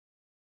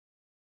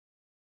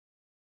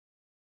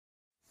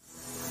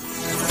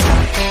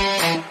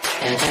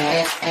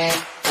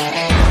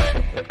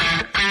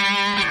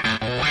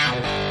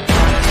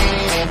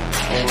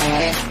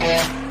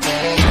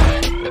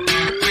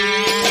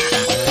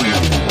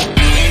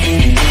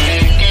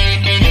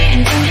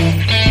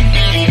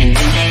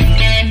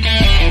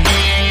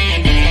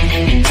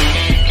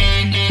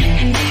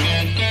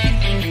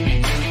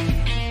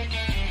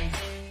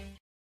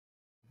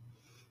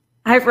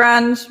Hi,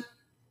 friends.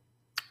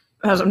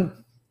 As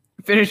I'm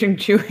finishing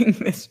chewing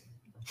this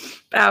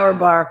Power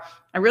Bar,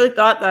 I really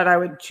thought that I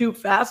would chew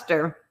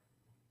faster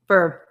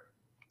for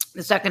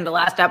the second to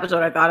last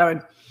episode. I thought I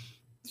would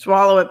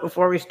swallow it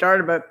before we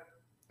started, but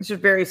it's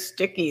just very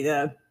sticky,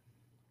 the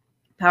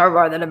Power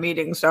Bar that I'm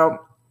eating. So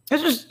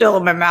it's just still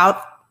in my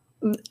mouth.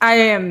 I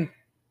am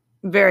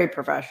very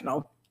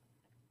professional.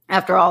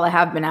 After all, I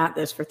have been at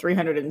this for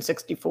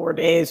 364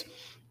 days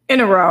in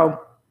a row.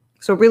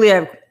 So really,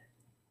 I've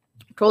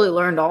totally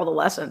learned all the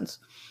lessons.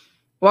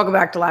 Welcome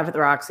back to Live at the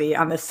Roxy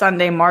on this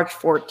Sunday, March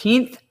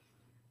 14th.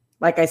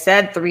 Like I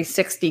said,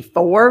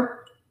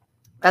 364.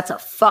 That's a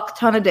fuck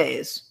ton of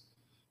days.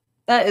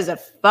 That is a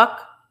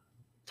fuck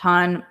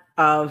ton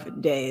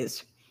of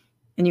days.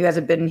 And you guys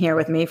have been here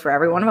with me for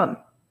every one of them.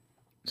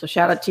 So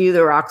shout out to you,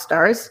 the rock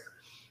stars.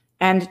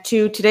 And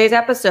to today's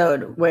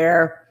episode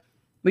where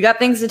we got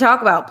things to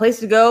talk about, place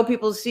to go,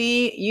 people to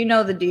see, you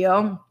know the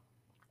deal.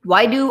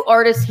 Why do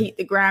artists hate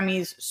the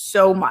Grammys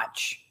so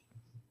much?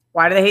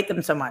 Why do they hate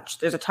them so much?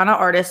 There's a ton of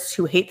artists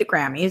who hate the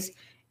Grammys,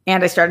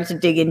 and I started to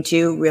dig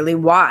into really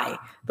why.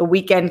 The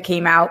Weeknd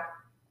came out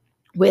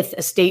with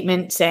a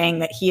statement saying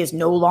that he is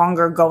no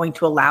longer going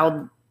to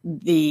allow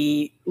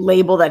the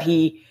label that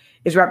he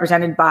is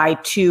represented by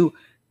to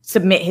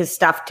submit his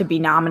stuff to be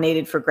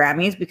nominated for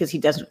Grammys because he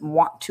doesn't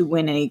want to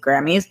win any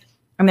Grammys.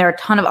 And there are a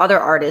ton of other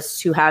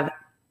artists who have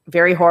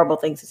very horrible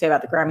things to say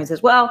about the Grammys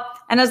as well.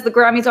 And as the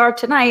Grammys are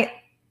tonight,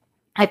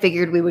 I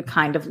figured we would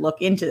kind of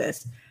look into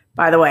this.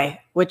 By the way,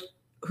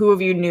 who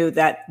of you knew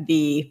that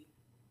the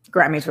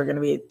Grammys were going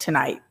to be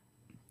tonight?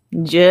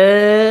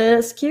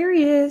 Just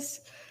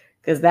curious,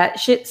 because that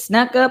shit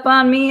snuck up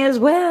on me as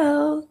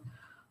well.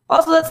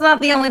 Also, that's not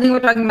the only thing we're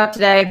talking about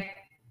today.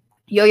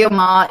 Yo-Yo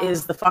Ma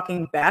is the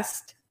fucking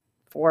best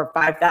for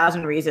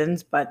 5,000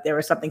 reasons, but there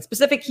was something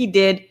specific he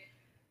did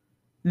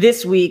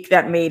this week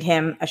that made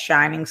him a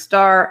shining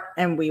star,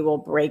 and we will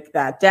break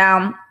that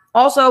down.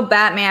 Also,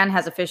 Batman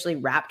has officially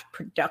wrapped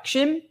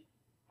production.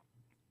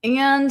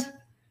 And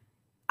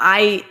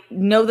I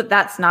know that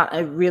that's not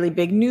a really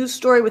big news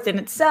story within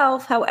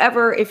itself.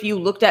 However, if you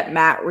looked at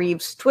Matt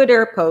Reeves'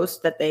 Twitter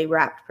post that they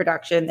wrapped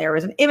production, there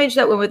was an image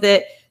that went with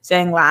it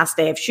saying last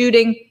day of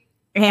shooting.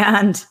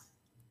 And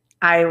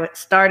I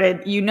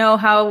started, you know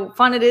how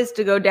fun it is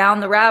to go down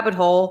the rabbit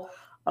hole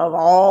of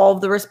all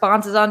the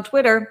responses on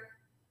Twitter.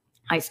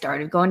 I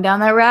started going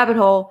down that rabbit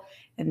hole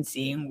and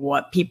seeing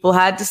what people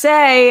had to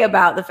say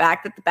about the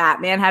fact that the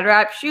Batman had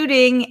wrapped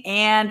shooting,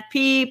 and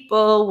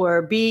people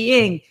were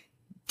being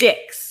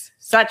dicks.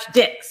 Such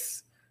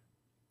dicks.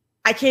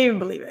 I can't even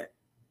believe it.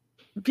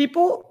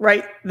 People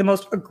write the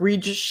most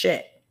egregious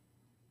shit.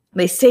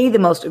 They say the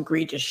most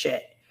egregious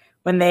shit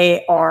when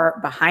they are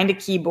behind a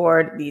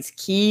keyboard, these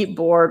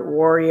keyboard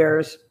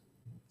warriors.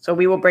 So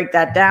we will break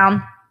that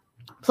down.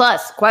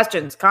 Plus,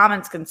 questions,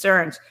 comments,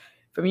 concerns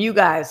from you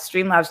guys,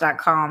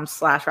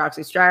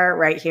 streamlabs.com/Roxy Stryer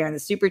right here in the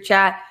super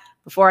chat.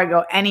 Before I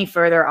go any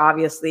further,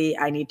 obviously,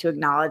 I need to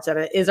acknowledge that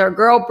it is our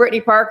girl,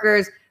 Brittany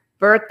Parker's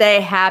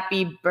birthday.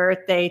 Happy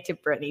birthday to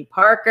Brittany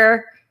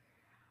Parker.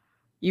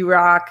 You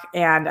rock.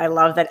 And I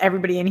love that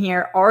everybody in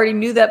here already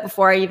knew that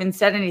before I even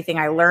said anything.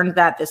 I learned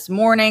that this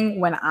morning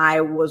when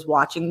I was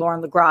watching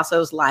Lauren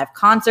LaGrasso's live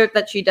concert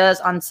that she does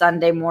on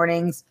Sunday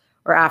mornings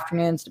or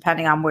afternoons,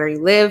 depending on where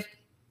you live.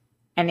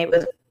 And it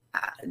was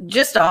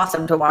just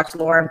awesome to watch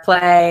Lauren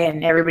play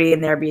and everybody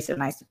in there be so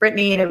nice to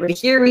Brittany and everybody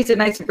here be so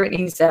nice to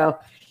Brittany. So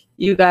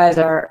you guys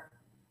are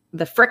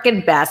the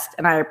frickin' best,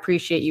 and I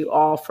appreciate you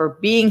all for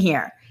being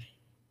here.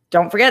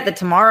 Don't forget that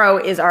tomorrow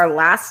is our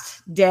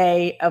last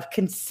day of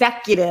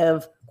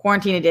consecutive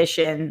quarantine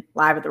edition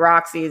Live at the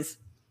Roxy's.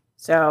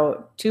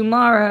 So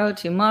tomorrow,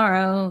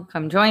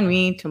 come join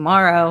me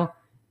tomorrow.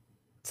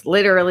 It's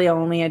literally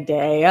only a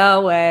day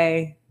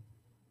away.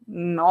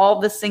 And all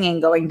the singing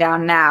going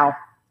down now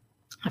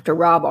after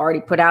Rob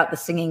already put out the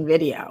singing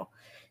video.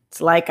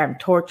 It's like I'm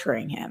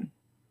torturing him.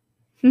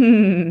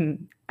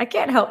 I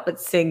can't help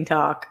but sing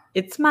talk.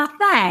 It's my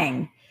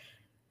thing.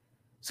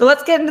 So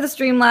let's get into the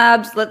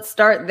Streamlabs. Let's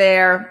start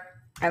there,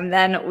 and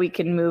then we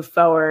can move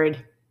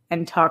forward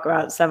and talk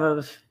about some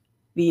of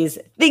these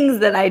things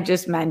that I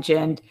just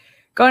mentioned.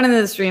 Going into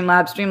the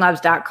Streamlabs,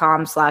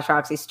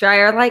 streamlabs.com/Roxy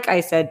Stryer. Like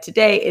I said,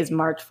 today is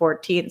March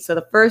 14th. So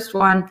the first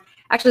one,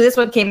 actually this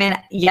one came in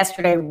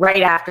yesterday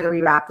right after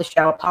we wrapped the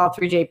show.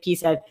 Apollo3JP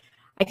said,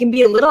 I can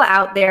be a little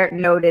out there,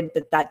 noted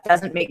that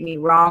doesn't make me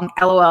wrong.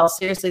 LOL.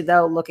 Seriously,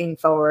 though, looking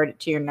forward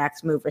to your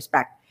next move.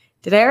 Respect.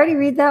 Did I already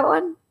read that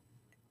one?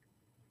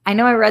 I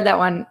know I read that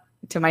one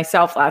to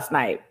myself last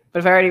night, but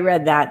if I already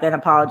read that, then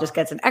Apollo just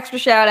gets an extra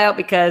shout out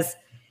because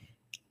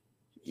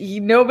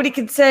nobody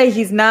can say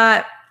he's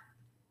not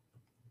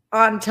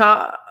on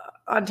top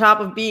on top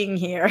of being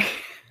here.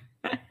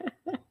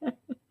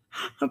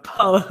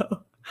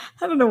 Apollo,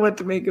 I don't know what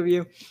to make of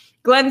you.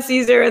 Glenn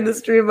Caesar and the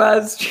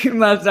Streamlabs,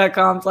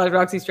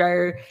 streamlabs.com/Roxy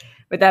Striar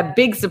with that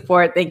big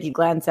support. Thank you,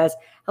 Glenn says.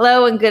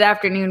 Hello and good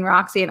afternoon,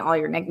 Roxy, and all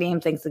your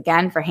nicknames. Thanks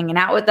again for hanging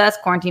out with us.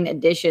 Quarantine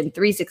edition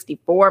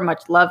 364.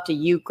 Much love to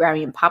you,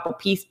 Grammy and Papa.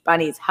 Peace,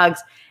 bunnies,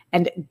 hugs,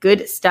 and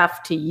good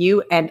stuff to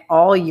you and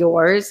all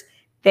yours.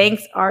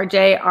 Thanks,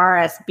 RJ,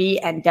 RSB,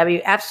 and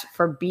WFs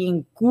for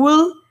being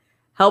cool,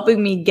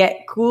 helping me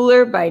get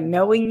cooler by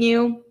knowing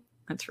you.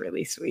 That's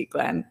really sweet,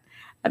 Glenn.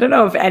 I don't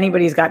know if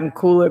anybody's gotten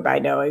cooler by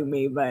knowing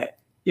me, but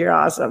you're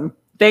awesome.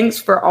 Thanks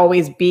for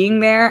always being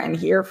there and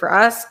here for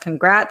us.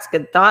 Congrats,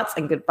 good thoughts,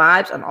 and good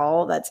vibes on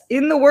all that's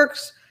in the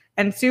works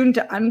and soon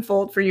to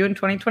unfold for you in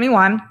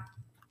 2021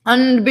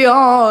 and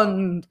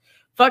beyond.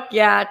 Fuck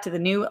yeah to the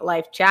new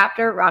life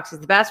chapter. Roxy's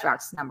the best.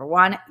 Roxy's number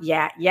one.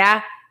 Yeah,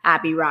 yeah.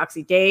 Happy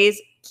Roxy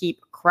days. Keep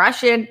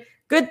crushing.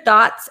 Good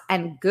thoughts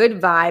and good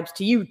vibes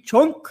to you,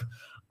 Chunk,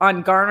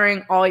 on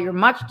garnering all your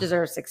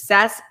much-deserved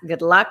success.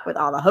 Good luck with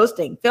all the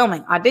hosting,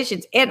 filming,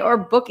 auditions, and or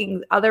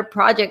booking other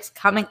projects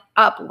coming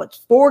up. What's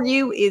for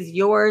you is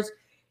yours.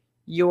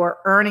 You're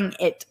earning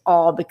it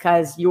all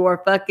because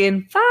you're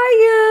fucking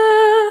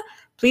fire.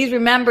 Please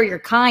remember you're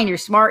kind, you're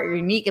smart, you're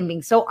unique, and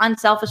being so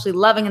unselfishly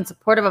loving and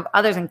supportive of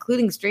others,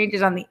 including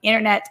strangers on the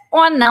internet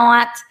or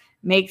not,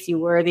 makes you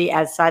worthy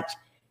as such.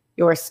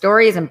 Your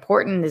story is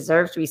important and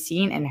deserves to be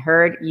seen and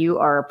heard. You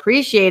are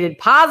appreciated.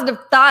 Positive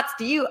thoughts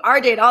to you,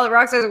 RJ, and all the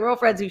Rockstars and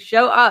girlfriends who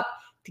show up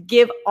to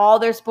give all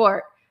their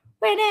support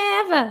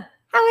whenever,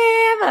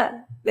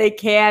 however they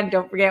can.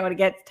 Don't forget when it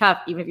gets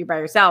tough, even if you're by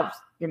yourselves,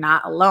 you're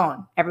not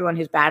alone. Everyone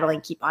who's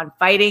battling, keep on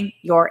fighting.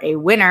 You're a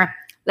winner.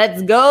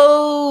 Let's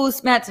go,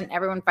 Smets, and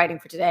everyone fighting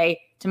for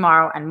today,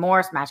 tomorrow, and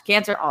more. Smash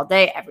cancer all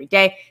day, every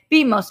day.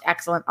 Be most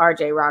excellent,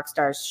 RJ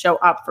Rockstars. Show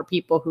up for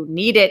people who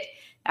need it.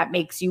 That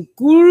makes you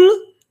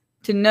cool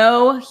to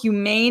know,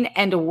 humane,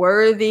 and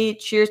worthy.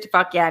 Cheers to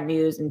fuck yeah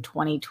news in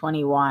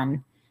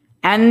 2021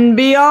 and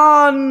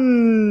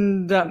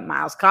beyond.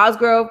 Miles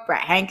Cosgrove,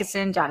 Brett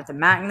Hankerson, Jonathan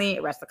McNally,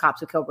 arrest the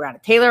cops who killed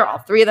Breonna Taylor. All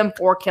three of them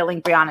for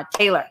killing Breonna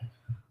Taylor.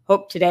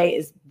 Hope today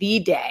is the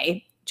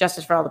day.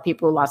 Justice for all the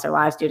people who lost their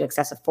lives due to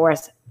excessive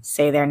force.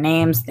 Say their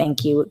names.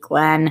 Thank you,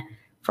 Glenn,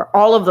 for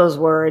all of those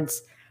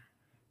words.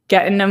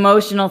 Getting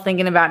emotional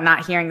thinking about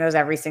not hearing those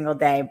every single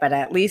day, but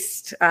at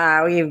least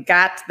we've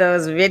got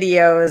those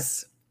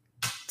videos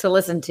to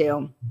listen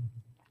to.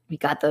 We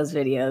got those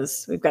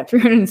videos. We've got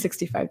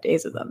 365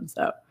 days of them.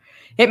 So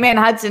Hitman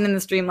Hudson in the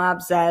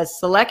Streamlabs says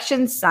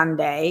Selection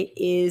Sunday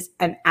is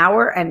an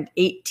hour and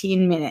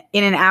 18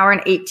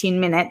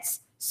 minutes.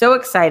 So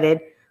excited.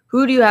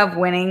 Who do you have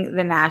winning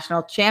the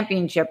national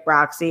championship,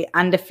 Roxy?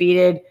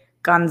 Undefeated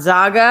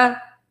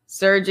Gonzaga,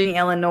 surging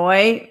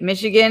Illinois,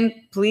 Michigan.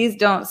 Please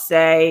don't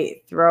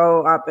say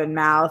throw up in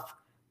mouth.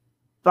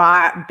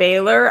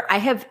 Baylor. I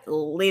have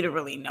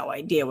literally no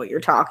idea what you're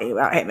talking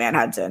about, Hitman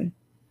Hudson.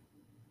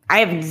 I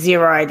have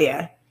zero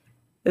idea.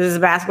 This is a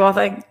basketball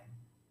thing?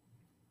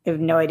 I have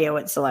no idea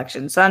what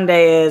Selection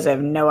Sunday is. I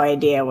have no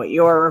idea what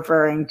you're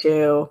referring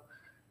to.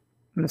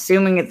 I'm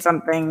assuming it's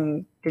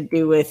something to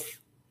do with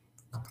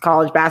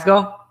college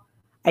basketball.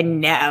 I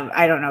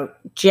don't know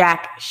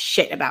jack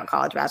shit about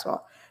college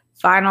basketball.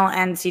 Final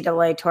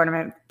NCAA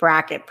tournament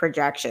bracket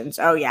projections.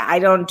 Oh yeah, I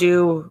don't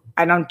do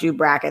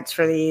brackets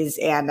for these,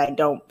 and I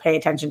don't pay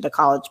attention to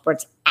college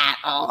sports at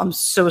all. I'm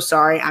so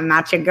sorry. I'm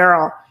not your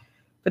girl.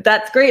 But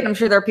that's great. And I'm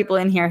sure there are people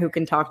in here who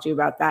can talk to you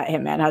about that,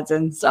 Hitman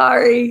Hudson.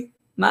 Sorry.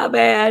 My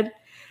bad.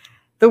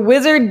 The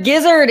Wizard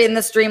Gizzard in the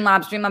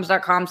Streamlabs,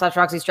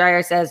 streamlabs.com/Roxy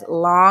Striar says,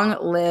 long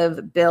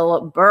live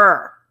Bill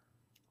Burr.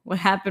 What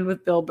happened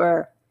with Bill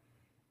Burr?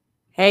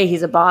 Hey,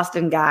 he's a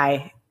Boston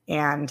guy,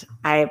 and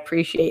I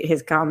appreciate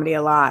his comedy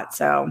a lot.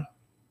 So I'm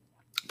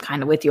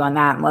kind of with you on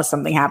that, unless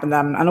something happened that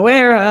I'm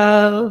unaware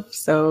of.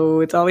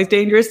 So it's always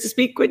dangerous to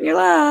speak when you're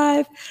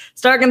live.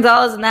 Star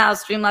Gonzalez in the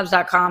house,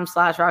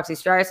 streamlabs.com/Roxy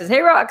Striar says,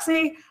 hey,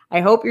 Roxy,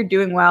 I hope you're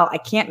doing well. I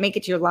can't make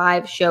it to your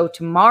live show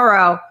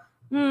tomorrow.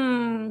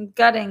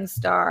 Gutting,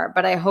 Star,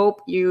 but I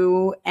hope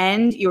you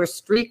end your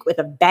streak with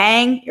a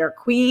bang. You're a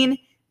queen.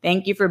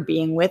 Thank you for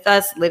being with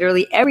us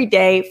literally every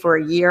day for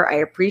a year. I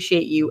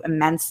appreciate you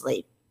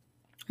immensely.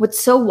 What's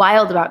so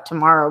wild about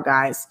tomorrow,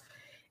 guys,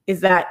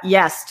 is that,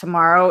 yes,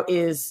 tomorrow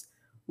is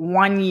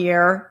 1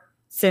 year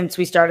since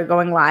we started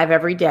going live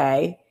every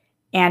day,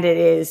 and it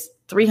is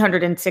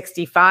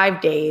 365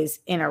 days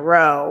in a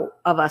row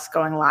of us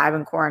going live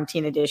in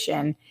Quarantine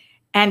Edition.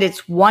 And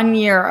it's 1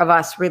 year of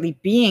us really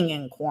being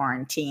in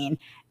quarantine.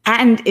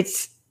 And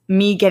it's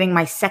me getting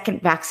my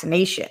second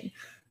vaccination.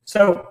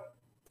 So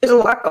there's a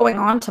lot going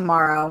on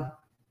tomorrow.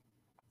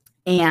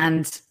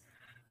 And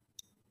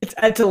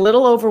it's a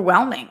little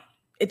overwhelming.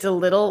 It's a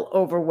little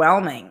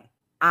overwhelming.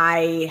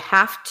 I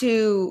have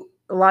to,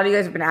 a lot of you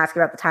guys have been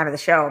asking about the time of the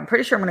show. I'm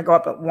pretty sure I'm going to go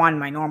up at 1,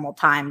 my normal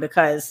time,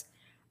 because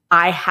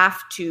I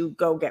have to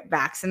go get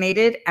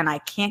vaccinated. And I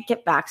can't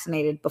get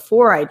vaccinated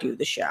before I do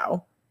the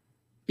show,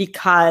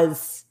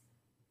 because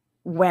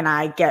when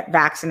I get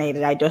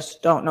vaccinated, I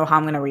just don't know how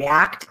I'm going to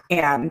react.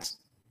 And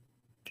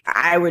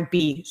I would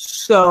be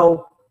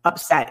so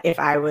upset if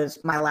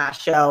my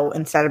last show,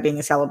 instead of being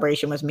a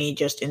celebration, was me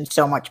just in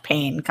so much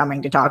pain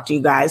coming to talk to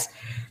you guys.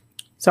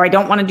 So I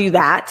don't want to do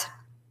that.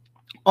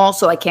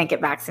 Also, I can't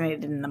get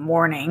vaccinated in the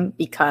morning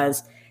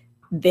because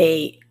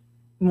they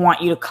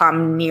want you to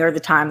come near the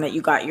time that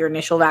you got your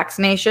initial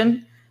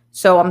vaccination.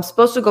 So I'm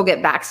supposed to go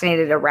get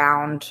vaccinated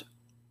around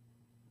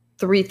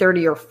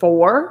 3:30 or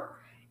 4,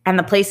 and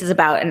the place is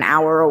about an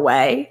hour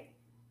away.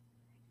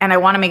 And I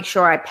want to make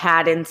sure I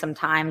pad in some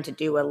time to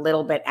do a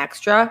little bit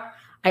extra.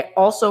 I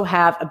also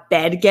have a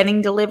bed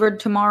getting delivered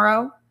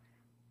tomorrow,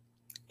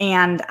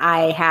 and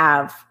I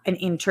have an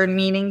intern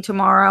meeting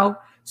tomorrow.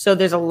 So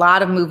there's a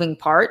lot of moving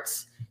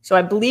parts. So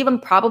I believe I'm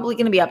probably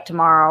going to be up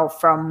tomorrow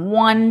from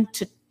 1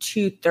 to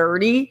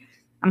 2:30.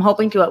 I'm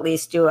hoping to at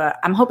least do a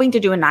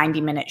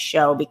 90-minute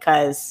show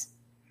because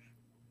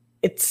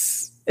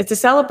it's a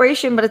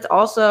celebration, but it's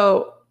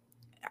also,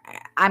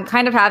 I'm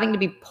kind of having to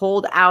be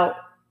pulled out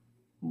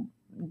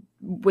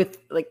with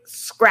like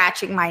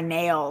scratching my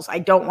nails. I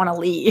don't want to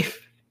leave,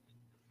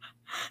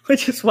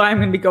 which is why I'm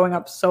going to be going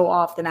up so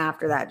often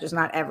after that, just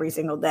not every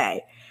single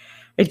day.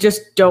 I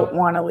just don't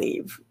want to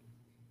leave.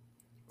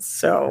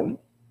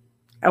 So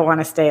I want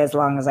to stay as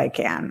long as I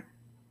can.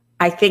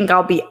 I think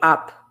I'll be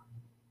up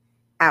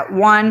at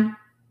 1,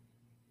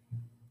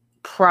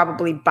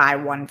 probably by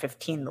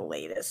 1:15 the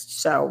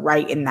latest. So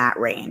right in that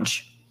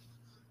range.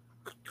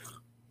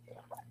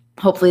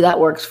 Hopefully that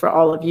works for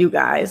all of you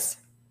guys.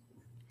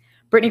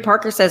 Brittany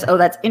Parker says, oh,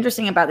 that's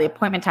interesting about the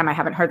appointment time. I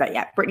haven't heard that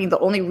yet. Brittany, the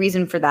only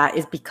reason for that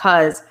is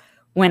because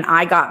when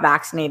I got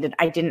vaccinated,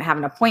 I didn't have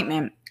an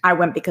appointment. I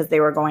went because they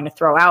were going to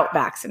throw out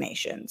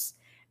vaccinations.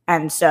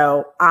 And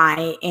so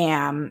I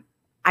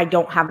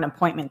don't have an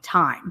appointment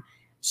time.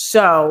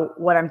 So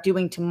what I'm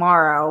doing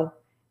tomorrow,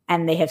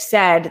 and they have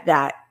said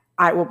that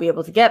I will be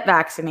able to get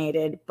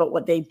vaccinated, but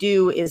what they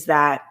do is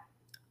that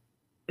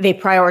they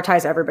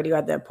prioritize everybody who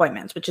had the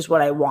appointments, which is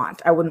what I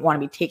want. I wouldn't want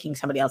to be taking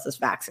somebody else's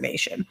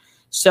vaccination.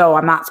 So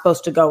I'm not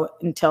supposed to go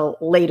until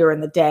later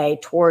in the day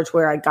towards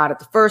where I got it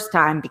the first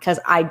time because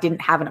I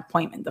didn't have an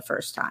appointment the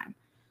first time.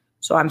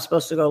 So I'm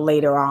supposed to go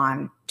later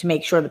on to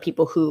make sure the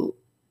people who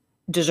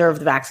deserve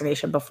the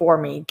vaccination before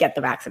me get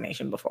the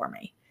vaccination before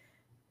me.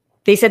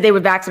 They said they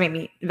would vaccinate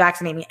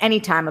me any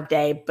time of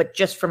day, but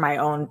just for my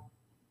own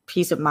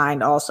peace of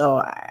mind. Also,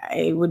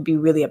 I would be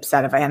really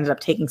upset if I ended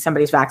up taking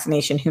somebody's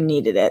vaccination who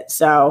needed it.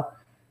 So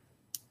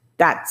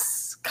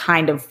that's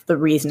kind of the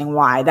reasoning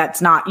why.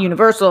 That's not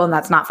universal, and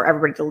that's not for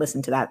everybody to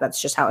listen to that.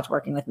 That's just how it's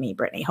working with me,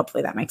 Brittany.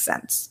 Hopefully that makes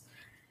sense.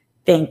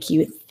 Thank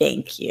you.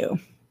 Thank you.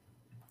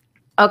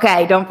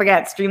 Okay, don't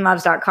forget,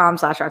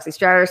 streamlabs.com/Roxy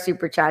Striar,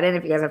 super chat in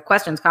if you guys have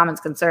questions,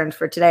 comments, concerns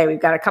for today. We've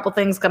got a couple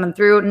things coming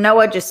through.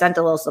 Noah just sent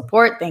a little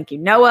support. Thank you,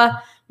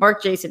 Noah.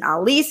 Mark Jason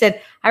Ali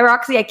said, hi,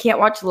 Roxy, I can't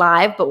watch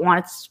live, but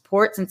wanted to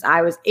support since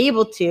I was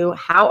able to.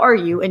 How are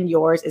you and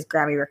yours? Is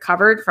Grammy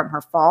recovered from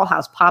her fall?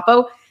 How's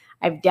Papo?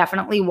 I've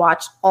definitely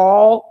watched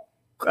all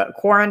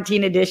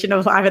quarantine edition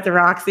of Live at the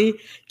Roxy,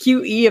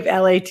 QE of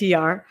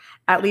LATR,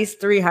 at least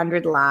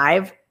 300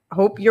 live.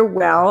 Hope you're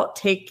well.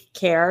 Take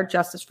care.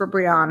 Justice for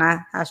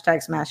Brianna.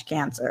 Hashtag smash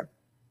cancer.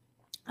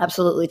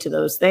 Absolutely to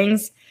those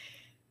things.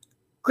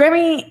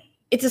 Grammy,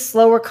 it's a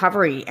slow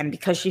recovery. And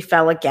because she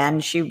fell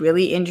again, she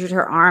really injured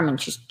her arm and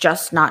she's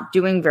just not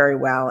doing very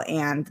well.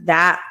 And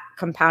that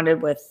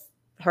compounded with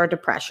her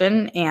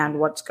depression and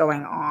what's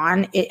going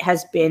on, it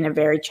has been a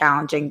very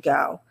challenging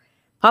go.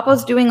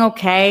 Papa's doing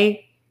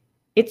okay.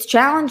 It's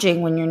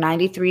challenging when you're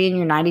 93 and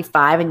you're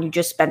 95 and you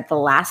just spent the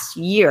last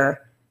year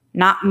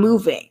not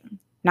moving,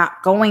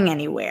 not going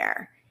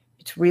anywhere.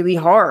 It's really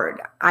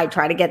hard. I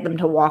try to get them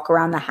to walk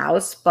around the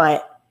house,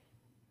 but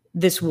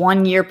this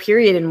 1 year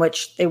period in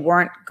which they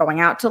weren't going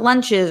out to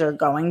lunches or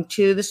going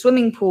to the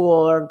swimming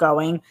pool or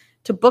going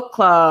to book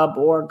club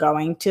or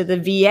going to the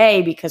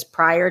VA, because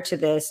prior to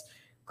this,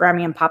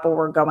 Grammy and Papa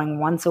were going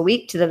once a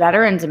week to the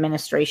Veterans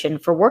Administration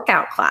for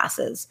workout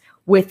classes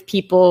with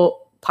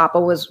people. Papa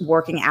was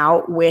working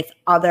out with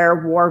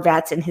other war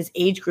vets in his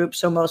age group.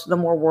 So most of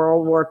them were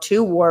World War II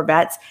war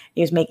vets.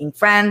 He was making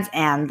friends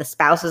and the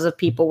spouses of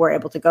people were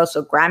able to go.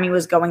 So Grammy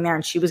was going there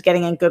and she was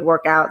getting in good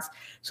workouts.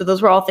 So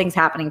those were all things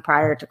happening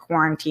prior to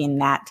quarantine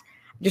that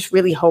I'm just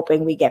really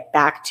hoping we get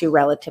back to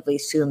relatively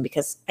soon,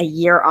 because a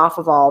year off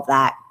of all of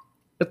that,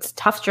 it's a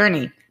tough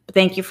journey. But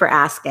thank you for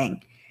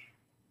asking.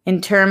 In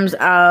terms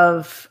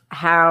of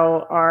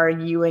how are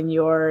you and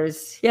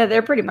yours? Yeah,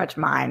 they're pretty much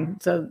mine.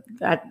 So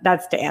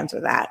that's to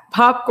answer that.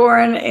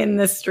 Popcorn in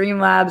the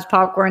Streamlabs.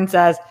 Popcorn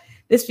says,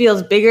 this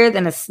feels bigger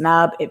than a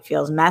snub. It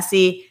feels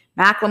messy.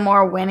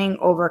 Macklemore winning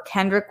over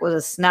Kendrick was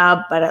a snub,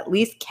 but at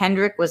least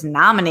Kendrick was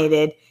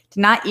nominated. To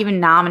not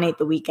even nominate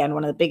The Weeknd,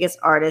 one of the biggest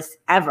artists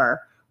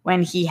ever,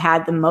 when he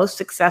had the most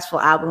successful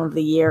album of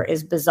the year,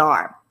 is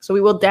bizarre. So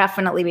we will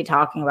definitely be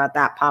talking about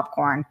that,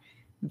 Popcorn,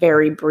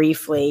 very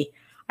briefly.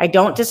 I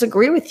don't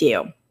disagree with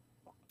you.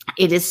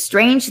 It is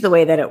strange the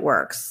way that it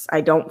works.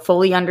 I don't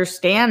fully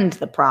understand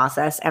the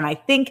process. And I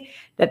think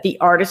that the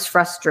artist's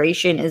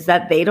frustration is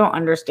that they don't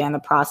understand the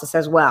process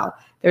as well.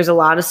 There's a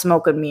lot of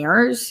smoke and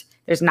mirrors.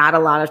 there's not a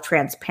lot of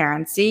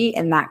transparency,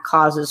 and that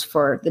causes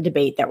for the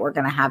debate that we're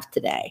going to have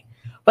today.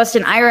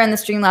 Weston Ira in the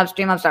Streamlabs,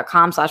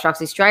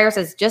 streamlabs.com/Roxy Striar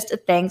says, just a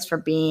thanks for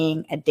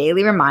being a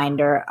daily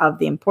reminder of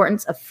the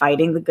importance of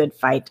fighting the good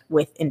fight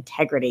with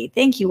integrity.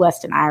 Thank you,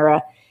 Weston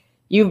Ira.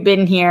 You've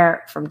been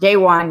here from day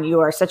one. You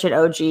are such an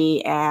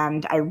OG,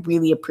 and I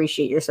really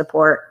appreciate your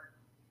support.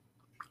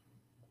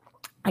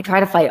 I try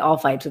to fight all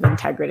fights with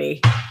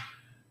integrity.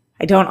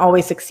 I don't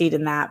always succeed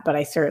in that, but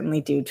I certainly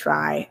do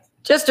try.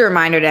 Just a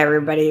reminder to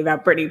everybody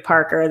about Brittany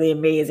Parker, the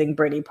amazing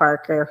Brittany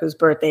Parker, whose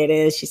birthday it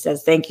is. She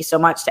says, thank you so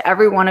much to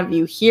every one of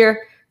you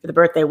here for the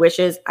birthday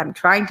wishes. I'm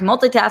trying to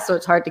multitask, so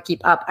it's hard to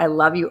keep up. I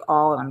love you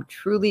all, and I'm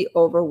truly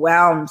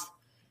overwhelmed.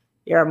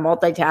 You're a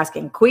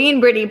multitasking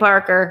queen, Brittany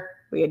Parker.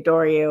 We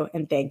adore you,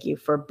 and thank you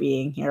for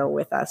being here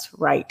with us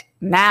right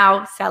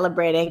now,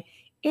 celebrating.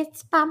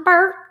 It's my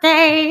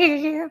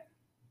birthday.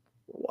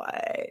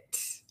 What?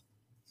 It's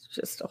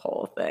just a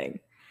whole thing.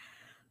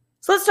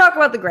 So let's talk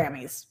about the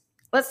Grammys.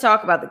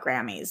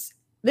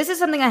 This is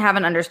something I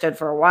haven't understood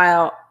for a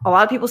while. A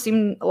lot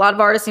of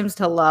artists seem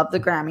to love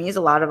the Grammys.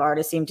 A lot of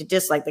artists seem to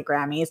dislike the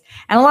Grammys.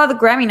 And a lot of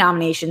the Grammy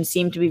nominations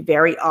seem to be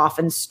very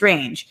often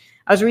strange.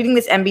 I was reading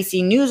this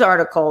NBC News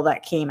article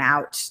that came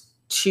out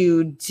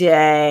 2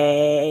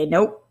 days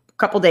ago.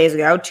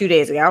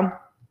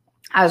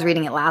 I was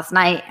reading it last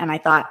night, and I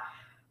thought,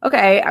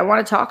 okay, I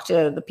want to talk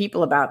to the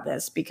people about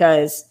this,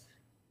 because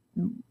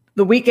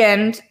The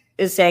Weeknd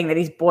is saying that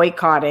he's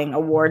boycotting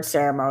award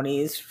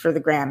ceremonies for the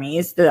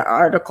Grammys. The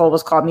article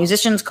was called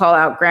 "Musicians Call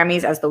Out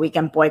Grammys as The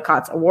Weeknd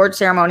Boycotts Award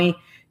Ceremony."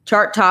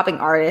 Chart-topping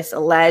artists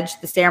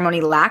allege the ceremony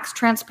lacks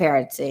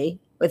transparency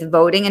with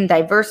voting and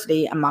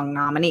diversity among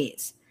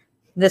nominees.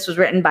 This was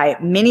written by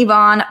Minnie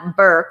Von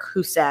Burke,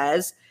 who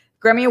says,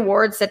 Grammy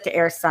Awards set to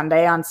air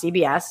Sunday on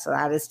CBS, so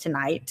that is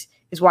tonight,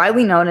 is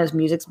widely known as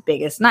music's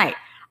biggest night.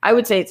 I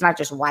would say it's not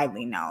just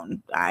widely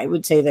known. I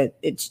would say that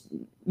it's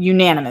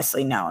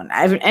unanimously known.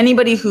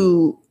 Anybody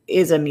who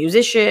is a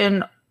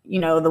musician,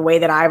 the way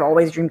that I've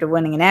always dreamed of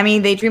winning an Emmy,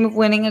 they dream of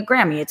winning a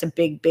Grammy. It's a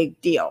big, big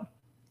deal.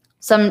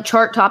 Some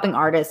chart-topping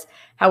artists,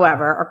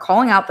 however, are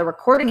calling out the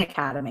Recording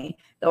Academy,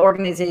 the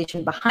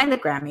organization behind the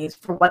Grammys,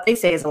 for what they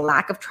say is a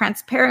lack of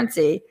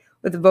transparency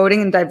with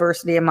voting and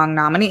diversity among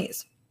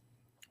nominees.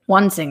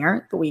 One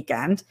singer, The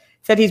Weeknd,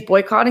 said he's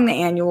boycotting the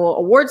annual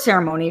award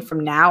ceremony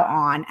from now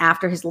on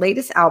after his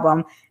latest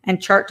album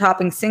and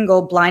chart-topping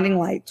single, Blinding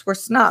Lights, were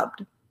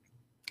snubbed.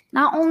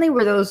 Not only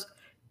was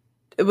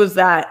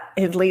that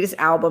his latest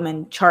album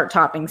and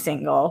chart-topping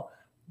single,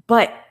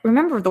 but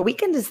remember, The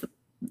Weeknd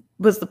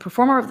was the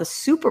performer of the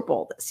Super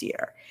Bowl this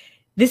year.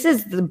 This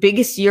is the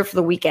biggest year for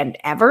The Weeknd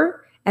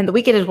ever, and The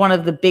Weeknd is one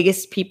of the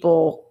biggest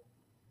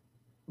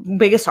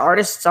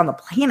artists on the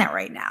planet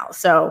right now.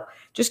 So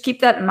just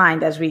keep that in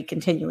mind as we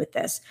continue with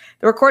this.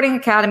 The Recording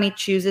Academy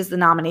chooses the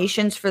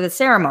nominations for the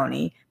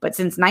ceremony, but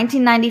since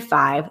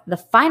 1995, the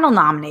final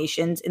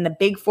nominations in the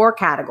big four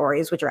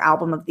categories, which are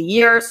Album of the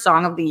Year,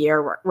 Song of the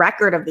Year,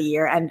 Record of the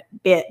Year, and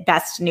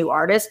Best New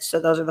Artist, so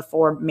those are the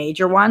four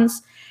major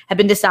ones, have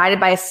been decided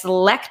by a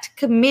select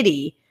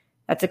committee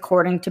that's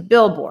according to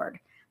Billboard.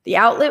 The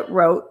outlet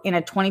wrote in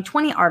a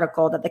 2020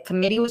 article that the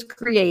committee was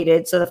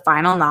created so the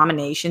final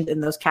nominations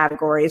in those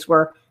categories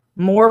were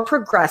more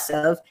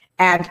progressive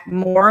and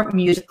more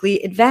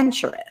musically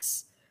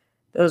adventurous.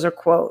 Those are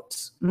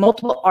quotes.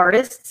 Multiple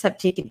artists have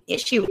taken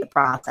issue with the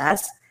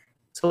process.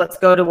 So let's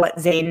go to what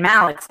Zayn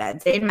Malik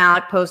said. Zayn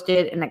Malik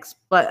posted an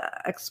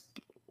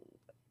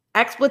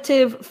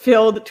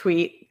expletive-filled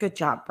tweet. Good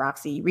job,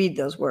 Roxy. Read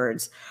those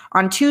words.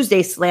 On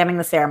Tuesday, slamming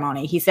the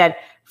ceremony. He said,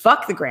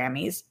 "Fuck the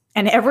Grammys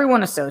and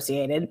everyone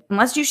associated.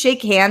 Unless you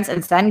shake hands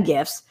and send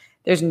gifts,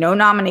 there's no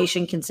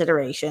nomination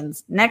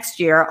considerations. Next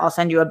year, I'll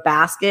send you a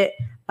basket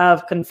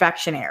of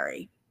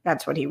confectionery."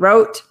 That's what he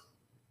wrote.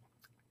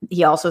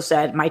 He also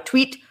said, "My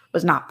tweet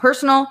was not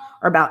personal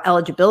or about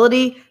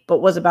eligibility,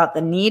 but was about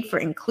the need for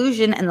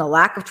inclusion and the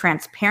lack of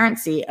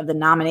transparency of the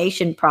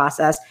nomination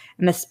process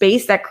and the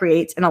space that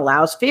creates and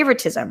allows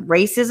favoritism,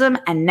 racism,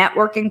 and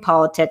networking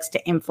politics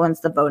to influence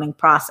the voting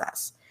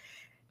process."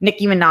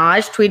 Nicki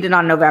Minaj tweeted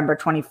on November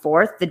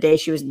 24th, the day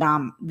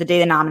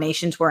the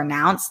nominations were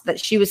announced, that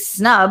she was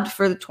snubbed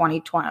for the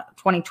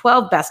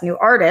 2012 Best New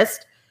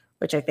Artist,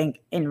 which I think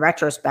in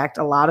retrospect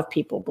a lot of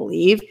people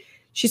believe.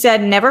 She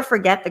said, "Never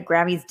forget the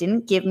Grammys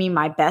didn't give me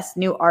my Best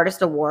New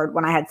Artist award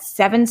when I had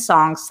 7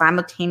 songs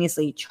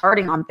simultaneously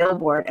charting on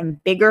Billboard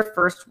and bigger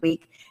first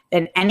week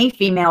than any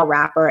female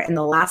rapper in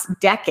the last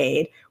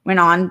decade, went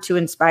on to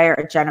inspire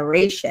a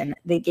generation.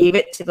 They gave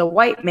it to the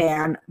white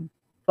man,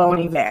 Bon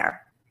Iver."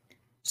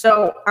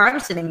 So I'm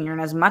sitting here,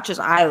 and as much as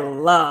I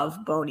love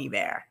Bon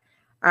Iver,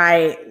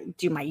 I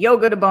do my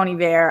yoga to Bon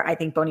Iver. I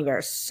think Bon Iver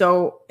is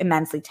so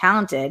immensely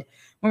talented.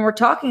 When we're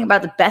talking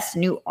about the Best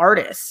New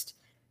Artist,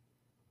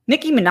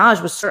 Nicki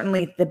Minaj was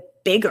certainly the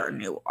bigger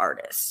new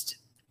artist.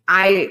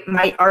 I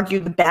might argue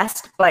the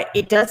best, but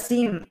it does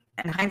seem,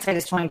 and hindsight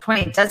is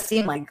 2020, it does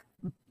seem like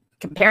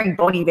comparing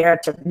Bon Iver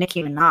to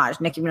Nicki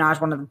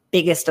Minaj, one of the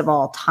biggest of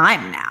all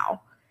time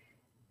now.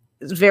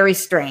 It's very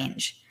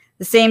strange.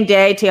 The same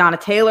day, Teyana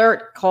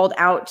Taylor called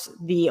out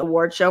the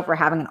award show for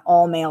having an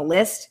all-male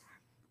list.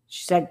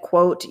 She said,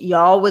 quote,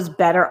 "Y'all was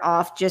better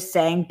off just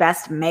saying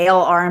best male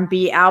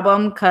R&B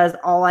album because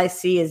all I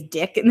see is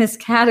dick in this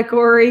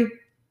category."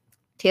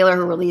 Taylor,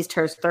 who released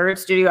her third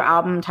studio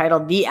album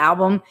titled The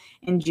Album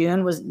in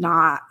June,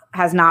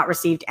 has not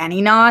received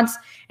any nods.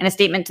 In a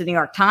statement to the New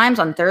York Times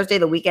on Thursday,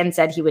 The Weeknd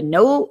said he would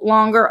no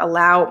longer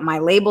allow my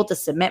label to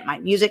submit my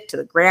music to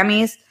the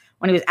Grammys.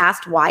 When he was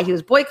asked why he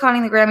was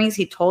boycotting the Grammys,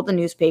 he told the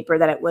newspaper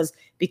that it was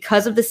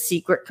because of the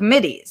secret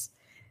committees.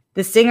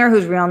 The singer,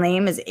 whose real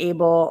name is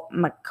Abel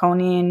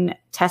McConian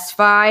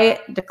Tesfaye,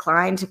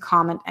 declined to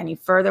comment any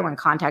further when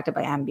contacted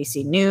by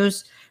NBC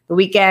News. The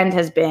Weeknd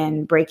has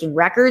been breaking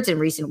records in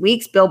recent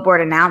weeks.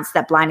 Billboard announced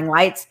that Blinding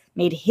Lights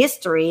made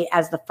history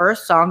as the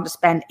first song to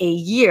spend a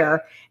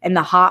year in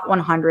the Hot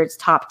 100's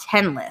top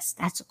 10 list.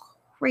 That's a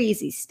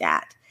crazy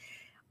stat.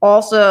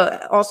 Also,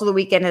 The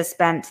Weeknd has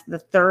spent the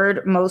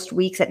third most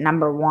weeks at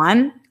number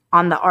one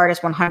on the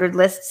Artist 100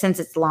 list since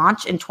its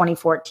launch in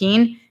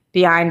 2014,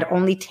 behind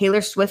only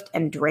Taylor Swift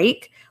and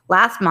Drake.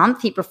 Last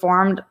month, he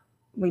performed,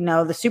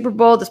 the Super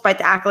Bowl. Despite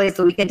the accolades,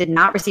 The Weeknd did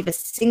not receive a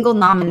single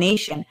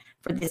nomination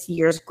for this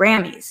year's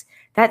Grammys.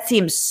 That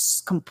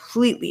seems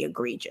completely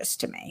egregious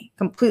to me.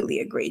 Completely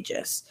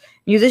egregious.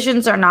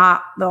 Musicians are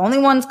not the only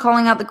ones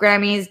calling out the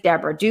Grammys.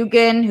 Deborah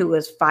Dugan, who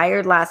was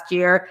fired last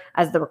year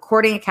as the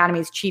Recording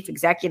Academy's chief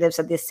executive,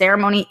 said this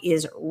ceremony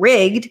is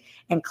rigged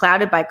and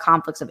clouded by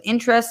conflicts of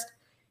interest.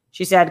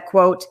 She said,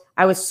 quote,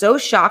 "I was so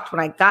shocked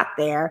when I got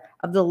there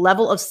of the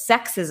level of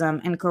sexism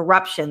and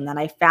corruption that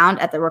I found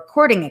at the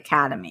Recording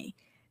Academy.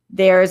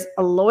 There's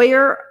a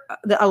layer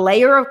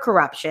of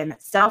corruption,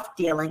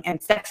 self-dealing, and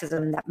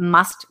sexism that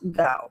must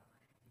go,"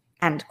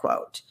 end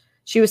quote.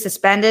 She was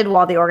suspended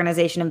while the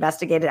organization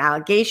investigated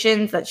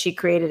allegations that she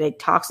created a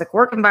toxic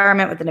work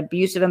environment with an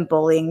abusive and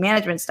bullying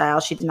management style.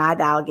 She denied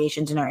the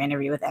allegations in her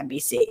interview with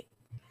NBC.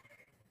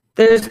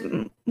 There's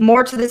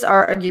more to this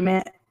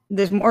argument.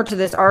 There's more to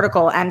this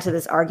article and to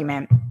this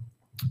argument,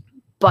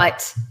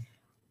 but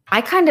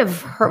I kind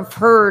of have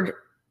heard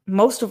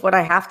most of what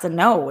I have to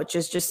know, which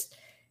is just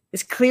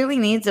this clearly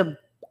needs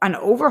an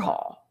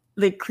overhaul.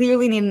 They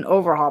clearly need an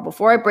overhaul.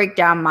 Before I break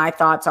down my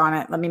thoughts on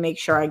it, let me make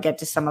sure I get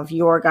to some of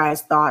your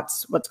guys'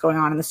 thoughts, what's going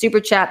on in the Super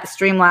Chat, the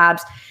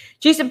Streamlabs.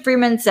 Jason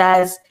Freeman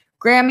says,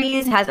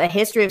 Grammys has a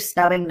history of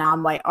snubbing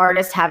non-white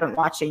artists. Haven't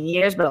watched in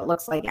years, but it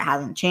looks like it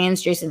hasn't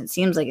changed. Jason, it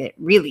seems like it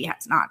really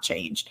has not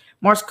changed.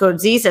 Morse Code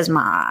Z says,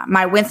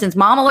 my Winston's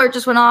mom alert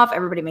just went off.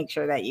 Everybody make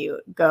sure that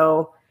you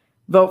go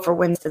vote for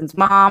Winston's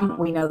mom.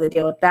 We know the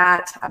deal with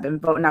that. I've been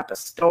voting up a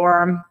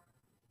storm.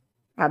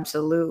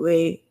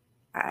 Absolutely.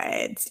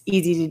 It's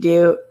easy to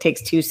do. It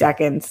takes 2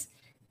 seconds.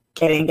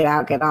 Get in, get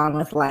out, get on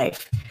with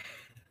life.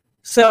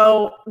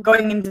 So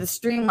going into the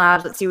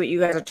Streamlabs, let's see what you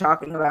guys are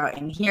talking about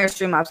in here.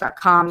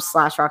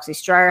 Streamlabs.com/Roxy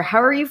Striar.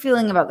 How are you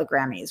feeling about the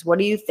Grammys? What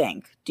do you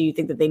think? Do you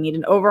think that they need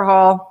an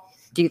overhaul?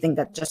 Do you think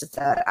that just it's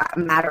a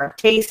matter of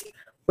taste?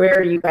 Where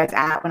are you guys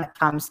at when it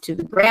comes to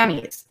the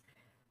Grammys?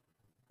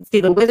 See,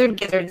 the Wizard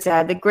Gizzard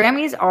said, the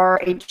Grammys are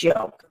a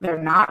joke.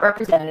 They're not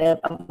representative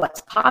of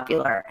what's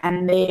popular,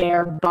 and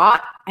they're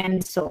bought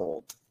and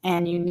sold.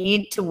 And you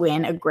need to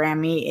win a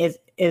Grammy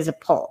is a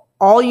pulse.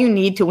 All you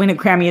need to win a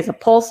Grammy is a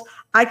pulse.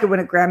 I could win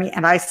a Grammy,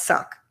 and I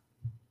suck.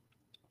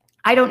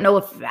 I don't know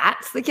if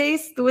that's the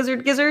case, the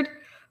Wizard Gizzard,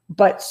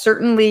 but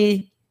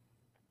certainly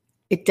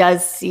it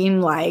does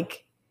seem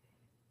like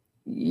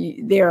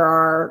there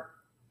are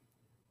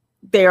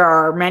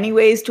many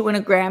ways to win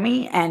a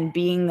Grammy, and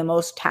being the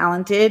most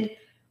talented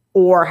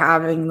or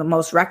having the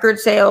most record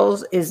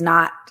sales is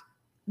not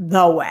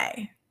the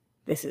way.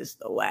 This is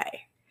the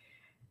way.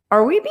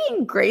 Are we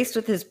being graced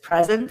with his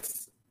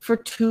presence for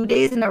 2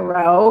 days in a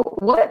row?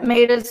 What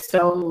made us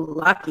so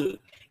lucky?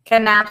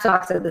 Ken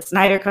Knapsack said the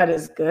Snyder Cut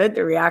is good.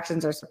 The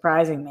reactions are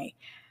surprising me.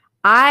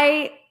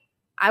 I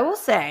will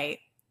say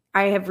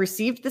I have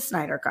received the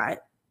Snyder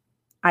Cut.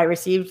 I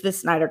received the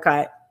Snyder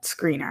Cut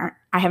screener.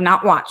 I have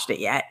not watched it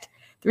yet.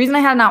 The reason I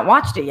have not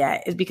watched it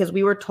yet is because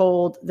we were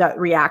told that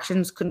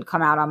reactions couldn't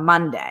come out on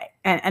Monday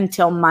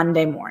until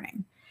Monday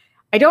morning.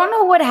 I don't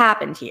know what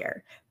happened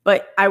here,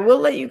 but I will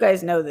let you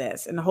guys know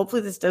this, and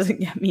hopefully this doesn't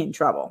get me in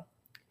trouble.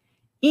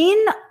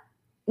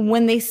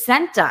 When they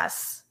sent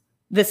us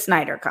the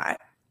Snyder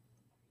Cut,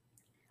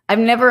 I've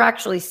never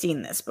actually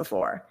seen this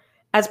before.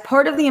 As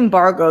part of the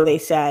embargo, they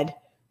said,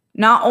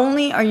 not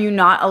only are you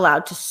not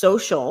allowed to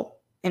social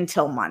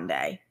until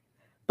Monday,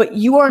 but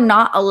you are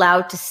not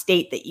allowed to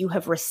state that you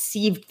have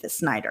received the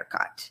Snyder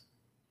Cut.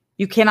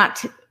 You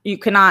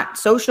cannot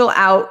social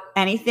out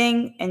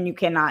anything, and you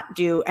cannot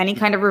do any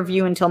kind of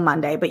review until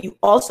Monday, but you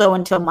also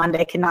until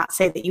Monday cannot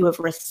say that you have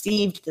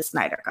received the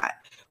Snyder Cut,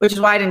 which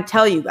is why I didn't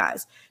tell you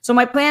guys. So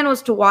my plan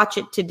was to watch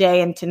it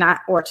today and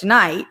tonight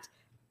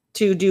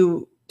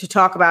to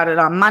talk about it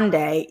on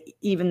Monday,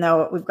 even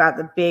though we've got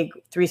the big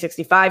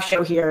 365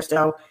 show here.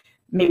 So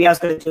maybe I was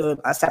going to do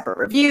a separate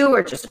review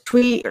or just a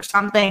tweet or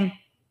something.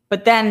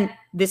 But then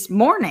this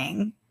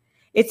morning,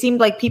 it seemed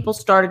like people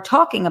started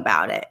talking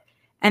about it.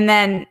 And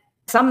then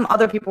some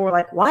other people were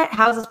like, what?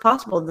 How is this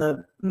possible?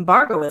 The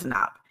embargo isn't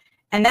up.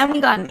 And then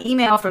we got an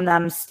email from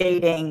them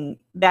stating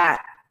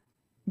that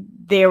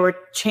they were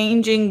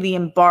changing the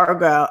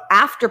embargo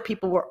after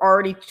people were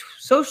already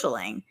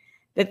socialing,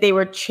 that they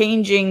were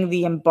changing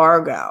the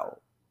embargo.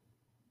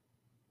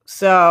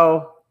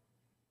 So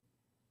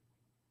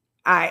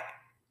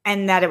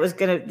and that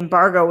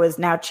embargo was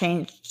now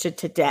changed to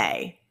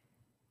today,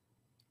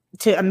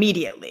 to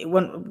immediately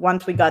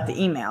once we got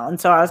the email. And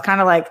so I was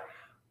kind of like,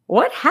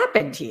 what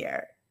happened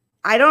here?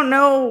 I don't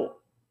know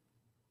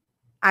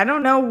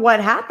what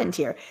happened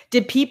here.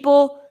 Did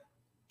people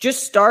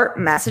just start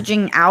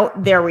messaging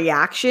out their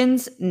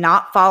reactions,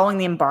 not following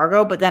the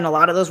embargo, but then a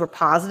lot of those were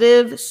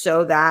positive,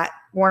 so that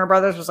Warner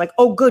Brothers was like,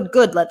 oh,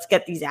 good, let's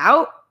get these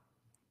out?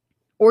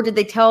 Or did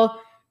they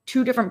tell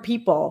two different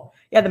people?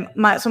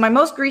 Yeah, so my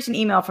most recent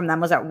email from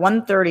them was at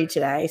 1:30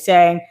 today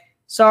saying,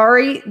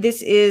 sorry,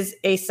 this is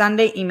a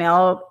Sunday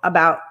email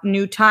about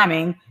new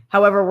timing.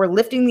 However, we're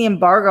lifting the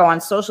embargo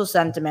on social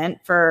sentiment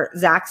for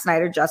Zack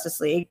Snyder Justice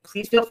League.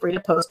 Please feel free to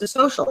post to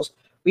socials.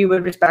 We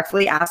would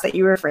respectfully ask that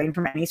you refrain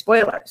from any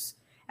spoilers.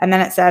 And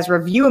then it says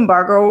reviews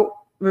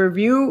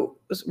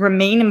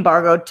remain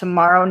embargoed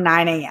tomorrow,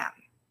 9 a.m.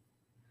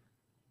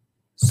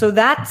 So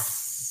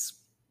that's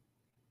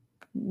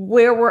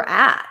where we're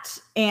at.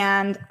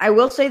 And I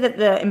will say that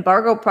the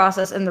embargo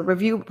process and the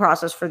review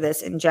process for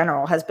this in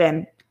general has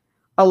been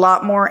a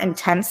lot more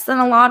intense than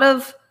a lot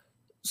of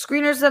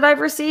screeners that I've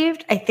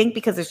received. I think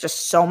because there's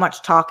just so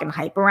much talk and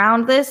hype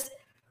around this,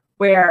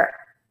 where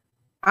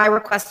I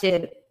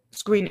requested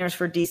screeners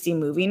for DC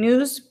Movie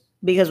News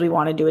because we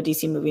want to do a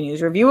DC Movie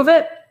News review of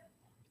it.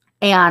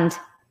 And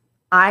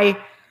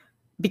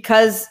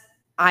because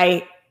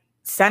I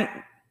sent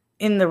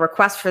in the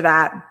request for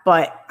that,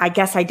 but I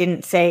guess I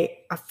didn't say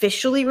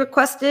officially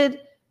requested,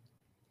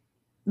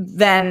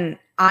 then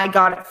I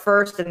got it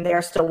first and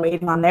they're still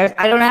waiting on theirs.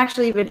 I don't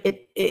actually even,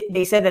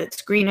 they said that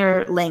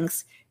screener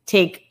links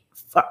take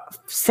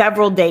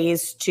several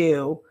days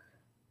to,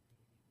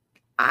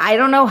 I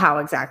don't know how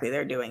exactly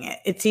they're doing it.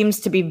 It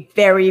seems to be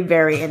very,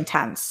 very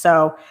intense.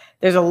 So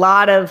there's a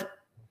lot of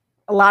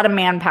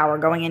manpower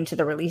going into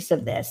the release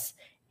of this.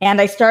 And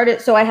I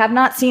have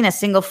not seen a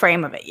single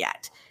frame of it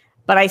yet,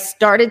 but I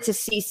started to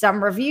see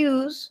some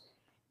reviews.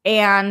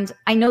 And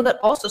I know that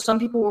also some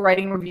people were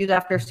writing reviews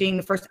after seeing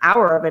the first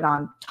hour of it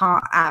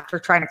after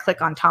trying to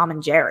click on Tom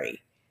and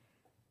Jerry.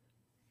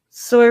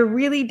 So I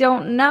really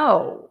don't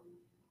know.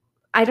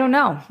 I don't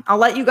know. I'll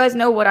let you guys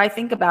know what I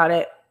think about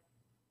it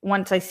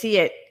once I see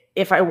it,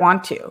 if I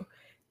want to.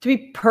 To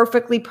be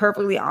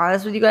perfectly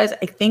honest with you guys,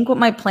 I think what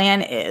my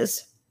plan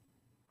is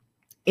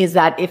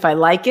that if I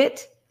like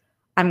it,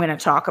 I'm going to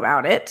talk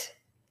about it.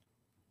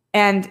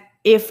 And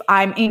if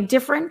I'm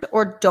indifferent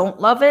or don't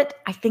love it,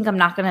 I think I'm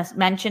not going to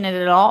mention it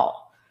at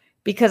all,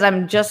 because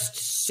I'm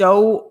just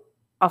so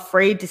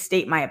afraid to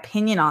state my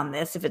opinion on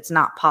this if it's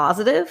not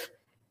positive,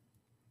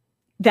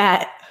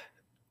 that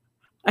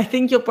I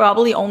think you'll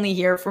probably only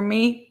hear from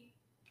me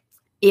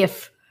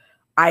if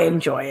I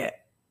enjoy it.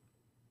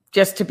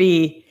 Just to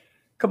be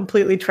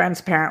completely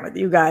transparent with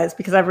you guys,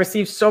 because I've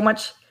received so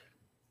much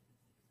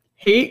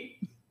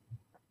hate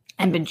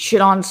and been shit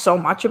on so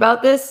much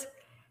about this.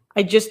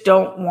 I just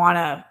don't want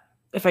to,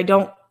 if I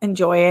don't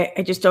enjoy it,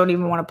 I just don't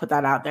even want to put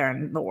that out there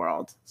in the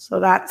world. So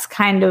that's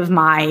kind of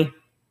what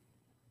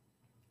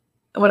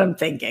I'm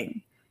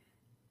thinking.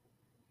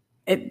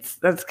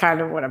 That's kind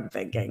of what I'm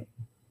thinking.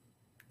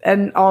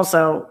 And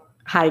also,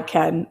 hi,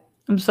 Ken.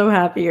 I'm so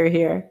happy you're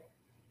here.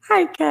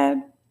 Hi,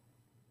 Ken.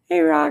 Hey,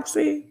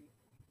 Roxy.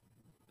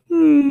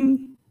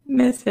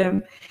 Miss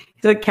him.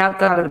 He's like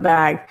kept out of the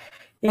bag.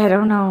 Yeah, I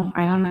don't know.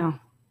 I don't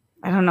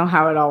know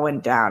how it all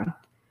went down.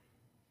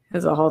 It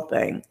was a whole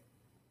thing.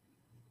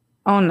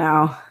 Oh,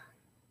 no.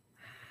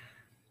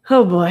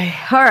 Oh, boy.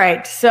 All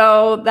right.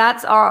 So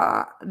that's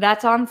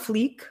on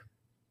fleek,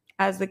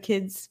 as the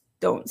kids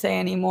don't say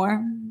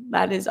anymore.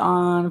 That is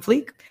on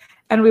fleek.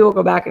 And we will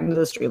go back into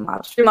the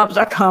Streamlabs.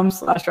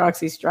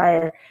 Streamlabs.com/Roxy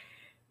Stryer.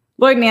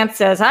 Lloyd Nance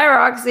says, hi,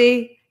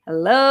 Roxy.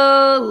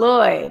 Hello,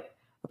 Lloyd.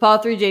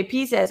 Apollo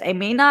 3JP says, I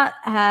may not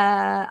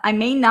have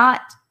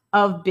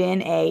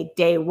been a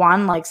day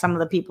one like some of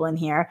the people in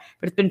here,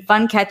 but it's been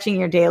fun catching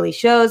your daily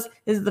shows.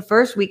 This is the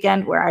first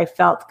weekend where I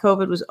felt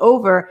COVID was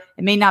over.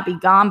 It may not be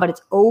gone, but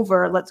it's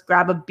over. Let's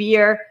grab a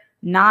beer,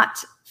 not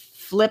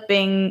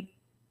flipping,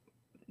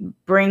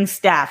 bring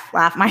Steph,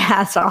 laugh my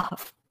ass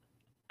off.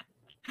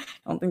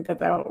 I don't think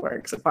that's how it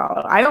works,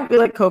 Apollo. I don't feel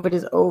like COVID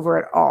is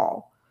over at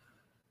all.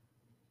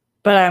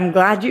 But I'm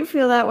glad you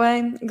feel that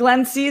way.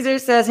 Glenn Caesar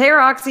says, hey,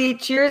 Roxy,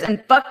 cheers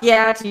and fuck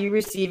yeah to you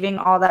receiving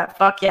all that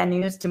fuck yeah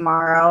news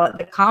tomorrow.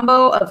 The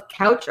combo of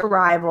couch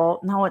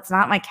arrival. No, it's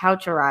not my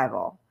couch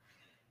arrival.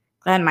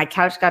 Glenn, my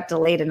couch got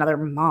delayed another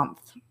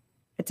month.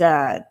 It's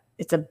a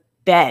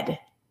bed,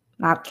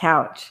 not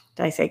couch.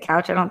 Did I say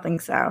couch? I don't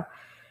think so.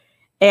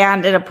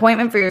 And an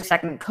appointment for your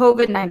second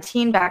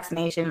COVID-19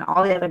 vaccination and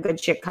all the other good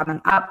shit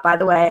coming up. By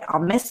the way, I'll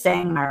miss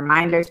saying my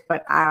reminders,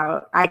 but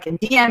I can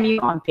DM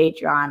you on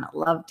Patreon.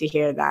 Love to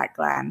hear that,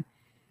 Glenn.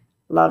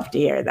 Love to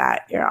hear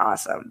that. You're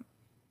awesome.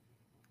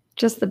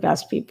 Just the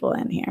best people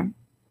in here.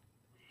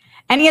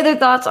 Any other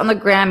thoughts on the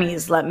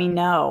Grammys? Let me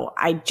know.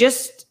 At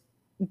the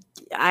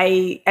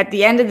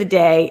end of the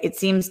day, it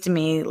seems to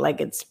me like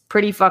it's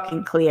pretty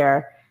fucking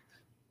clear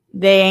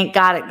they ain't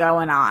got it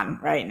going on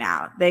right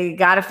now. They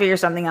got to figure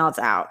something else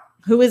out.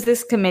 Who is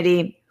this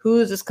committee? Who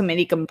is this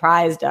committee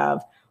comprised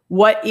of?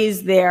 What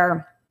is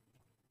their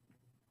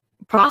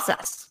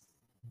process?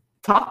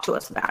 Talk to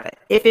us about it.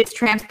 If it's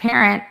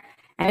transparent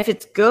and if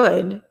it's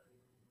good,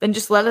 then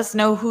just let us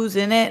know who's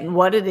in it and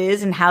what it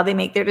is and how they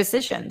make their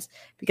decisions.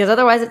 Because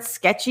otherwise it's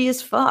sketchy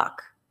as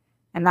fuck.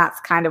 And that's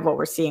kind of what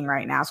we're seeing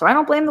right now. So I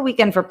don't blame The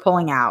Weeknd for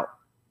pulling out.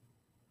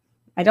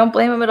 I don't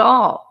blame him at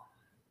all.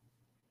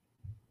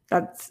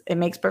 It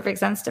makes perfect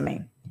sense to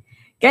me.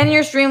 Get in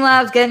your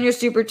Streamlabs, get in your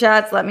super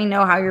chats. Let me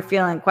know how you're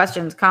feeling.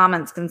 Questions,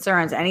 comments,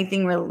 concerns,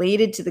 anything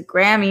related to the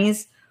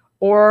Grammys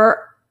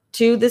or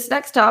to this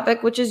next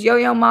topic, which is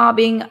Yo-Yo Ma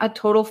being a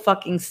total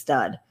fucking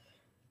stud.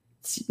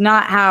 It's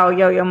not how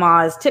Yo-Yo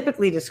Ma is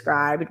typically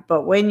described,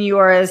 but when you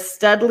are as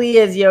studly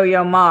as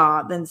Yo-Yo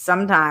Ma, then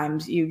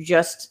sometimes you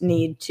just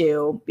need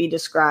to be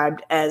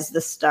described as the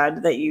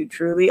stud that you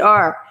truly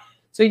are.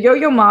 So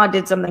Yo-Yo Ma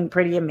did something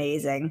pretty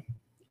amazing.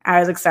 I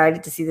was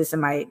excited to see this in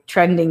my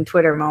trending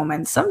Twitter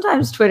moments.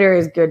 Sometimes Twitter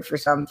is good for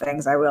some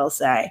things, I will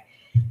say.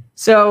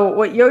 So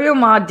what Yo-Yo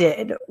Ma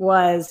did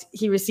was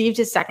he received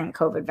his second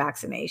COVID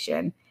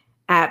vaccination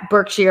at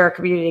Berkshire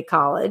Community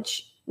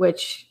College,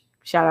 which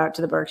shout out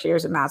to the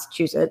Berkshires of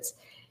Massachusetts.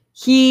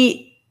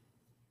 He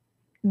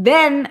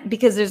then,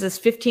 because there's this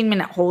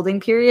 15-minute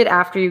holding period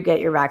after you get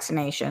your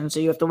vaccination,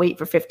 so you have to wait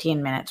for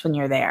 15 minutes when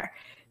you're there,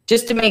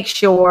 just to make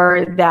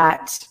sure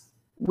that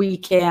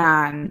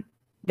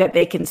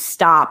they can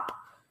stop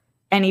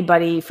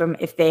anybody from,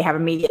 if they have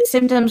immediate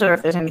symptoms or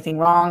if there's anything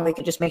wrong, they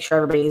can just make sure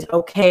everybody's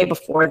okay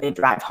before they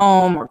drive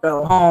home or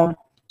go home.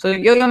 So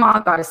Yo-Yo Ma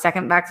got a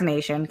second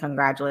vaccination.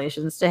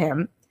 Congratulations to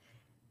him.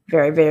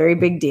 Very, very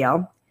big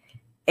deal.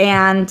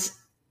 And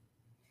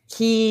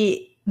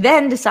he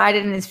then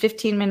decided in his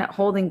 15-minute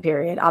holding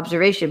period,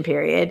 observation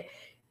period,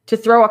 to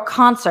throw a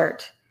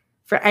concert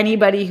for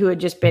anybody who had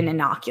just been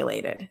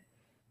inoculated.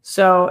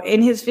 So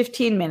in his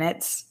 15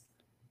 minutes,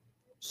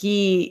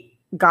 he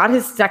got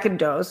his second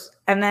dose,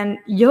 and then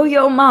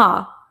Yo-Yo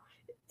Ma,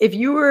 if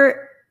you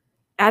were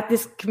at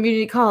this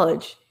community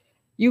college,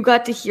 you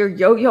got to hear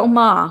Yo-Yo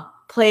Ma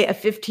play a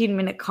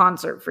 15-minute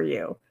concert for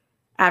you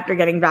after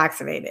getting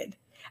vaccinated.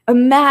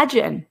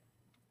 Imagine.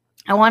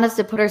 I want us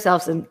to put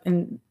ourselves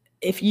in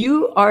if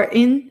you are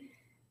in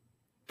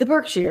the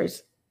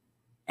Berkshires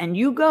and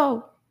you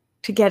go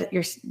to get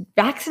your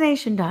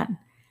vaccination done,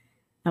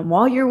 and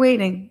while you're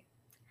waiting,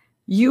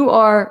 you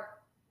are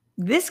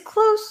this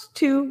close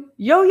to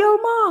Yo-Yo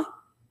Ma,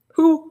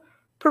 who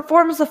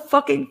performs a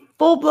fucking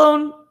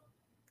full-blown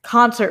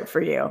concert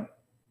for you.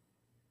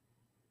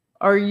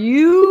 Are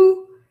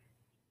you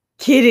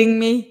kidding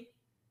me?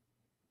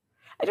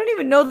 I don't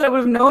even know that I would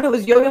have known it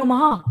was Yo-Yo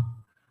Ma.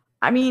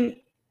 I mean,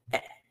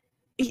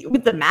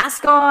 with the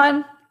mask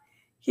on,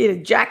 he had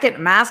a jacket, a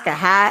mask, a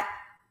hat.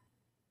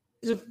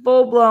 It was a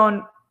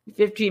full-blown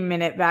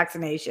 15-minute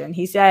vaccination.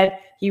 He said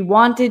he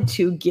wanted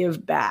to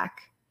give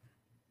back.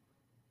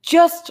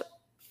 Just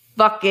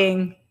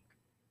fucking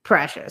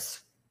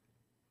precious.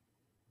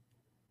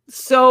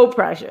 So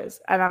precious.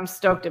 And I'm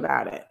stoked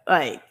about it.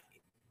 Like,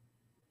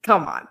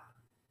 come on.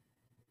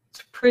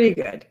 It's pretty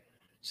good.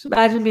 Just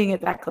imagine being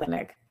at that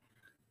clinic.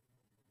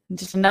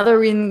 Just another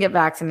reason to get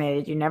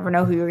vaccinated. You never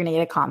know who you're going to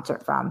get a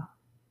concert from.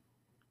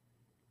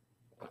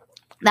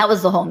 That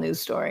was the whole news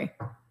story.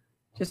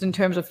 Just in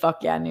terms of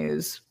fuck yeah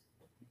news,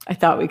 I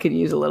thought we could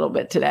use a little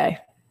bit today.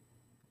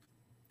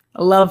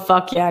 I love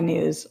fuck yeah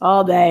news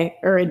all day,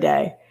 every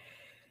day.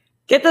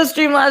 Get those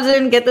Streamlabs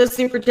in, get those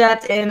super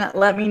chats in.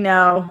 Let me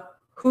know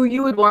who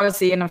you would want to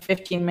see in a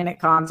 15-minute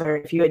concert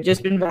if you had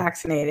just been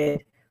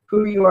vaccinated,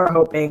 who you are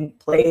hoping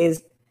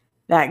plays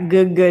that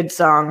good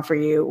song for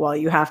you while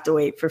you have to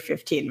wait for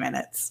 15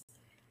 minutes.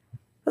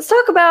 Let's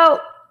talk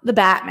about the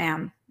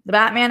Batman. The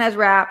Batman has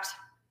wrapped.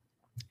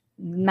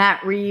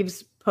 Matt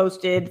Reeves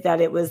posted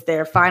that it was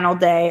their final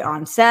day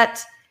on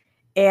set,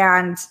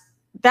 and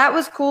that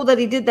was cool that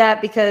he did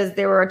that because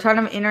there were a ton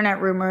of internet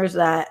rumors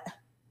that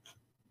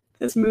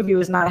this movie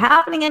was not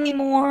happening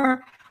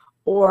anymore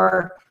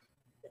or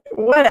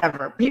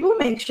whatever. People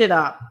make shit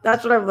up.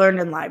 That's what I've learned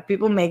in life.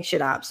 People make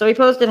shit up. So he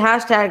posted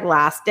hashtag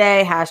last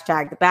day,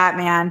 hashtag the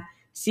Batman,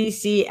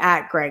 CC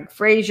at Greg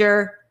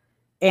Fraser,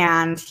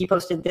 and he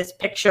posted this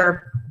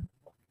picture.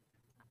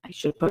 I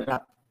should put it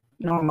up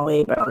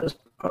normally, but I'll just,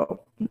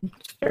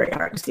 it's very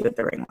hard to see with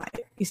the ring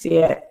light. You see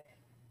it?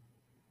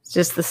 It's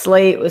just the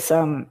slate with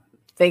some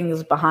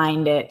things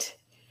behind it.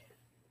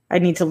 I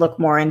need to look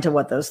more into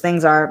what those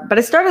things are. But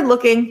I started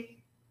looking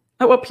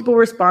at what people were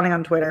responding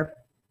on Twitter.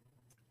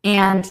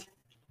 And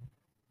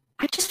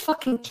I just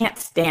fucking can't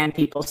stand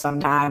people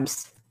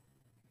sometimes.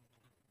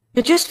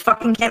 I just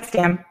fucking can't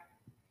stand.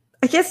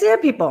 I can't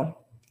stand people.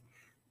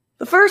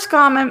 The first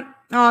comment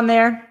on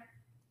there,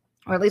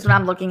 or at least when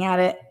I'm looking at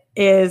it,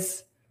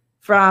 is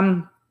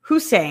from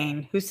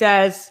Hussein, who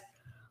says,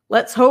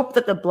 Let's hope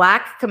that the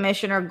Black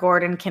Commissioner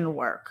Gordon can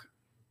work.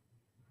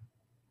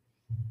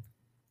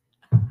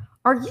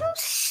 Are you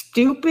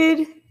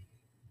stupid?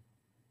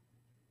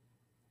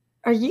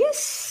 Are you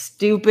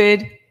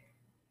stupid?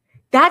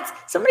 That's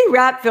somebody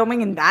wrapped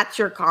filming and that's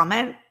your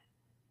comment?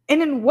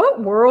 And in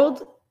what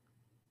world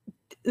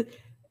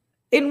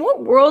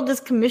does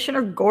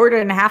Commissioner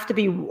Gordon have to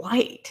be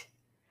white?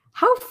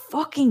 How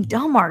fucking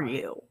dumb are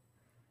you,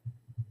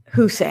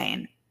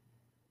 Hussein?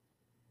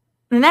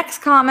 The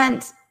next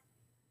comment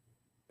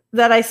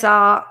that I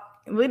saw,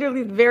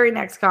 literally the very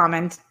next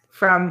comment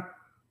from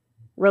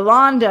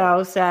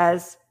Rolando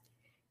says,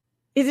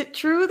 is it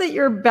true that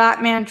your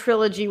Batman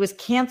trilogy was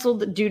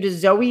canceled due to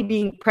Zoe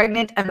being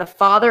pregnant and the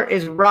father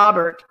is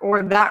Robert,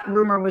 or that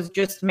rumor was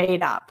just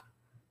made up?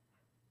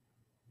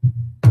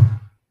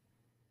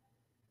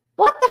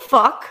 What the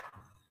fuck?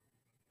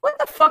 What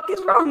the fuck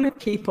is wrong with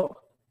people?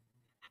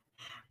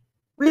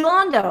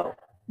 Rolando,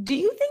 do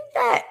you think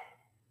that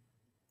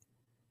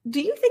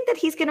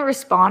he's going to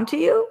respond to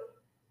you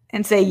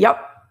and say, yep,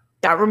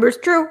 that rumor's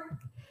true?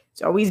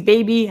 Zoe's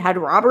baby had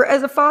Robert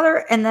as a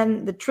father, and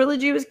then the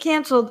trilogy was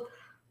canceled.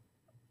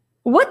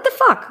 What the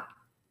fuck?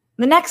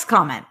 The next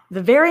comment,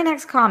 the very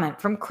next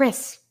comment from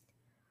Chris.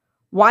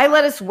 Why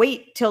let us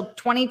wait till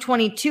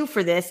 2022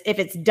 for this if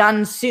it's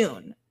done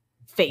soon?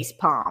 Face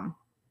palm.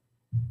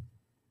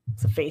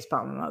 It's a face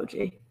palm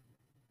emoji.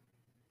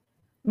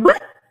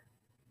 What?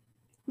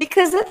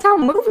 Because that's how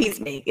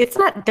movies make. It's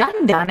not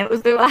done. It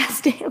was their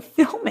last day of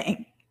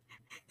filming.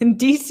 And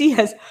DC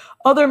has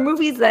other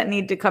movies that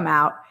need to come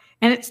out.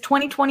 And it's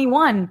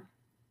 2021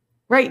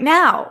 right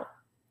now.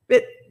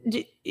 But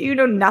you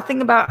know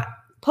nothing about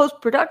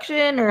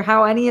post-production or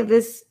how any of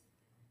this.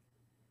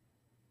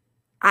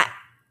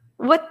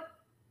 What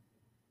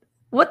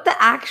the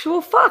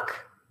actual fuck?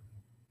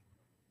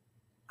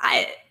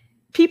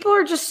 People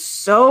are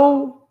just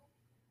so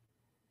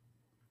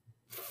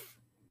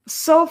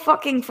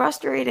fucking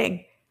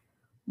frustrating.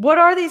 What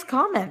are these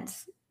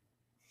comments?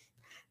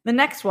 The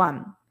next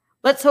one.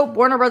 Let's hope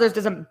Warner Brothers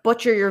doesn't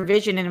butcher your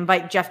vision and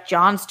invite Jeff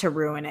Johns to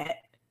ruin it.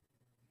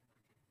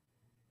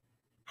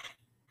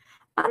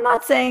 I'm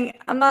not saying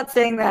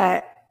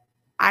that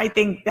I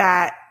think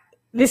that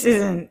this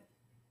isn't,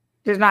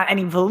 there's not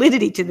any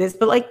validity to this,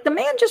 but like the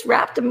man just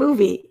wrapped a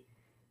movie.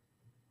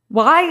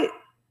 Why?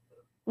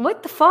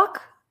 What the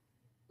fuck?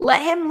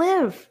 Let him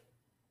live.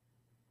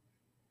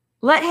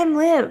 Let him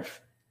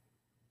live.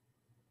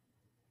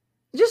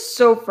 Just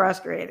so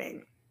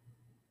frustrating.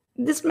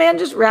 This man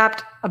just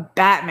wrapped a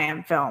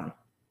Batman film.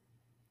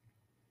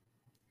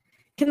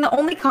 Can the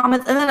only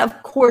comments, and then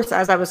of course,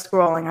 as I was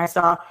scrolling, I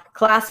saw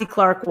Classy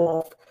Clark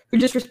Wolf, who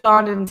just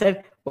responded and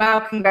said,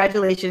 wow,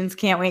 congratulations,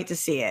 can't wait to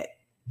see it.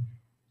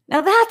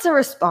 Now that's a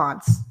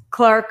response,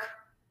 Clark.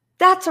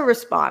 That's a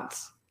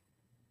response.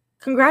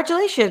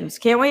 Congratulations,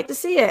 can't wait to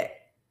see it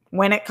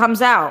when it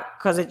comes out,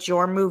 because it's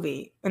your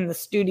movie and the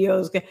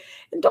studio's good.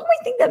 And don't we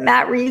think that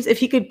Matt Reeves, if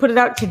he could put it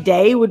out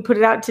today, would put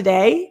it out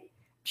today?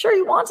 I'm sure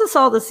he wants us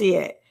all to see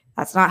it.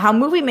 That's not how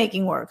movie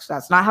making works.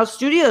 That's not how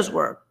studios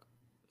work.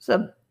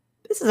 So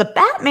this is a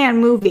Batman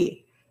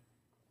movie.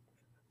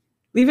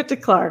 Leave it to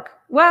Clark.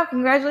 Wow,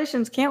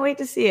 congratulations. Can't wait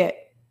to see it.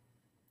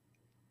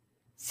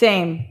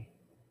 Same,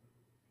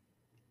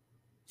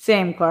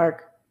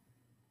 Clark.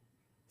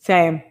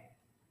 Same.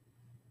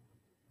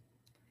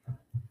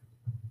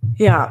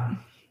 Yeah,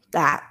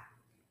 that.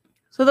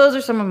 So those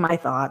are some of my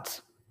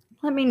thoughts.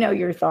 Let me know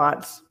your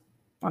thoughts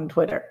on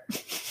Twitter.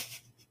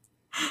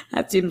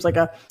 That seems like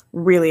a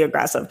really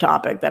aggressive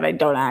topic that I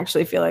don't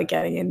actually feel like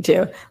getting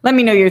into. Let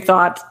me know your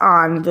thoughts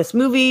on this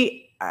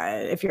movie.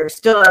 If you're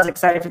still as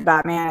excited for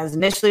Batman as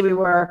initially we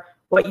were,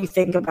 what you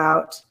think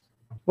about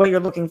what you're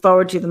looking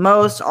forward to the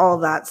most, all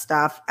of that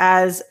stuff.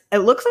 As it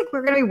looks like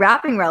we're going to be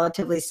wrapping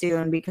relatively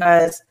soon,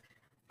 because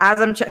as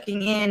I'm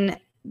checking in,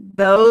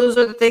 those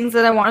are the things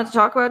that I wanted to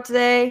talk about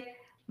today.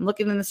 I'm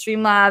looking in the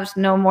Streamlabs,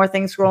 no more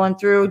things scrolling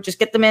through. Just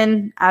get them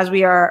in as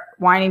we are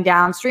winding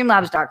down.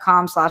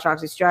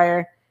 Streamlabs.com/Roxy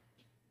Striar.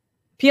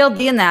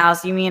 PLD in the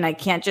house, you mean I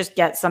can't just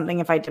get something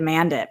if I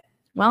demand it?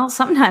 Well,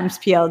 sometimes,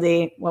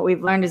 PLD, what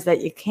we've learned is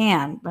that you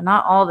can, but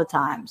not all the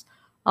times.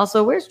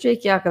 Also, where's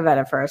Jake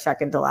Yacovetta for our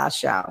second to last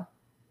show?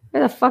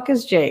 Where the fuck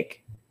is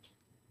Jake?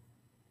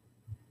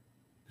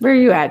 Where are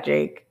you at,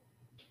 Jake?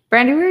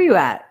 Brandy, where are you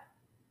at?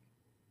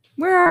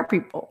 Where are our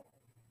people?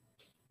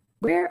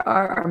 Where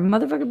are our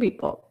motherfucking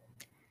people?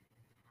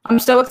 I'm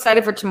so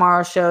excited for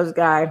tomorrow's shows,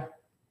 guy.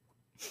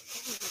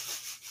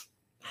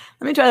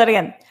 Let me try that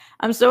again.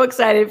 I'm so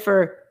excited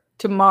for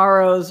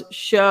tomorrow's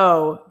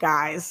show,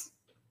 guys.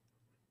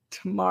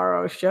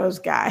 Tomorrow's shows,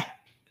 guy.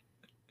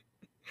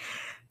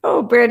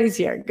 Oh, Brandy's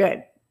here.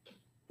 Good.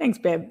 Thanks,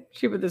 babe.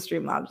 She put the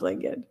Streamlabs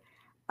link in.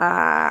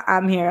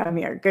 I'm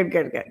here.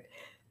 Good.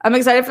 I'm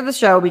excited for the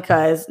show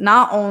because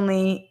not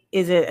only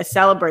is it a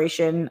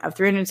celebration of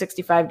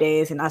 365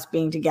 days and us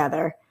being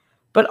together,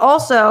 but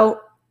also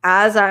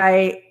as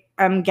I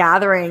am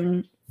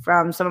gathering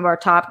from some of our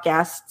top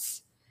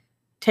guests,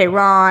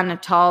 Tehran,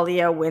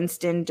 Natalia,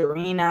 Winston,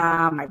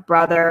 Dorina, my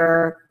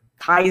brother,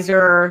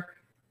 Kaiser,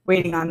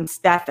 waiting on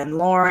Steph and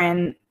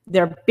Lauren.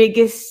 The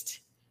biggest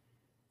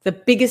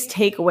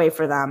takeaway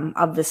for them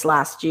of this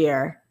last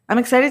year. I'm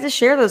excited to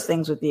share those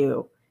things with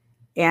you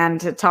and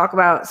to talk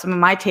about some of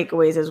my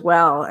takeaways as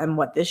well and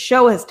what this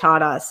show has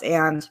taught us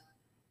and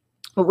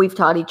what we've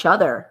taught each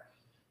other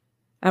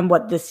and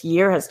what this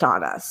year has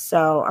taught us.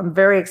 So I'm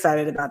very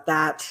excited about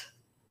that.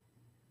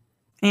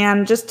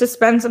 And just to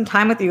spend some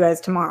time with you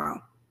guys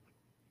tomorrow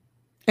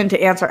and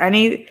to answer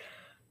any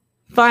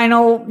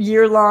final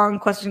year-long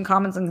question,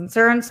 comments, and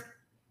concerns.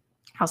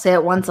 I'll say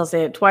it once, I'll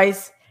say it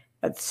twice.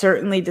 That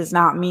certainly does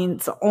not mean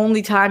it's the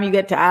only time you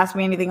get to ask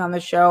me anything on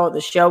the show.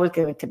 The show is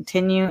going to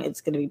continue.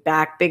 It's going to be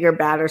back, bigger,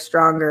 badder,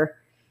 stronger.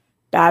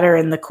 Badder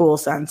in the cool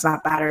sense,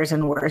 not badder as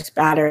in worse.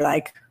 Badder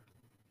like,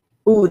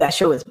 ooh, that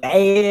show is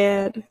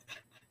bad.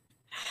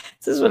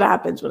 This is what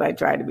happens when I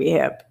try to be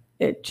hip.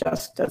 It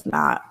just does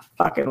not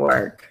fucking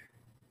work.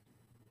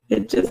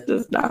 It just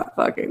does not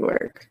fucking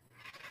work.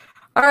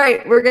 All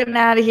right, we're getting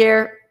out of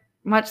here.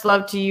 Much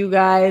love to you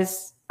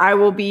guys. I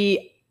will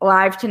be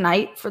live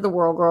tonight for the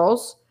World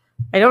Girls.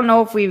 I don't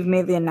know if we've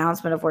made the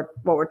announcement of what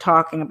we're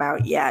talking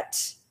about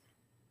yet.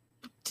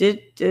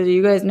 Did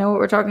you guys know what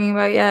we're talking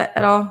about yet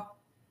at all?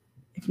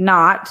 If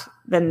not,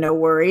 then no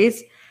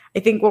worries. I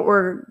think what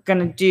we're going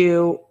to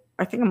do,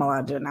 I think I'm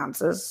allowed to announce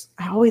this.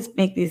 I always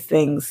make these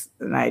things,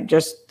 and I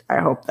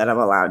hope that I'm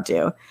allowed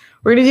to.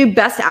 We're going to do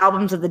best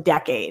albums of the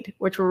decade,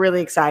 which we're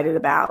really excited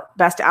about.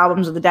 Best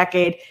albums of the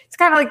decade. It's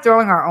kind of like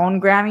throwing our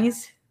own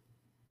Grammys,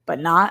 but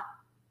not.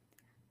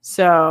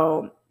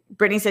 So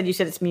Brittany said you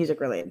said it's music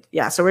related.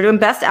 Yeah, so we're doing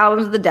best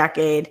albums of the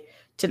decade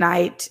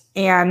tonight.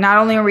 And not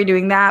only are we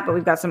doing that, but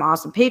we've got some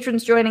awesome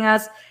patrons joining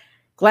us.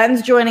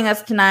 Glenn's joining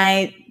us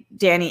tonight.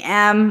 Danny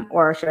M,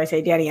 or should I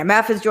say Danny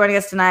MF is joining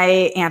us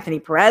tonight. Anthony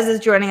Perez is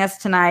joining us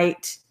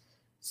tonight.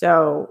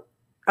 So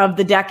of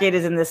the decade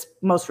is in this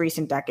most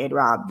recent decade,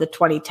 Rob, the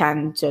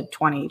 2010 to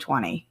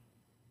 2020.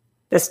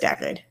 This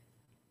decade.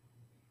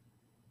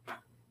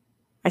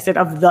 I said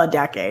of the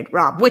decade.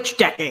 Rob, which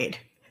decade?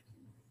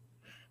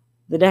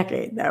 The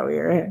decade that we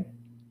are in.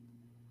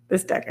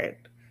 This decade.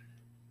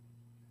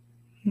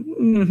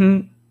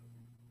 Mm-hmm.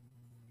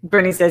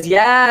 Brittany says,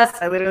 yes,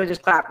 I literally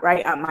just clapped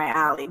right up my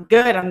alley.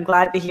 Good. I'm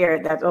glad to hear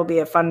it. That will be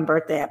a fun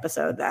birthday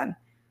episode then.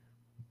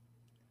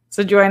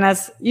 So join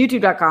us,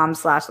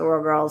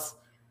 youtube.com/theworldgirls.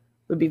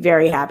 Would be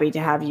very happy to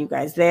have you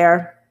guys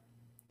there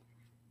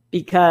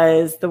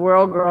because the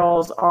World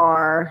Girls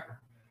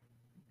are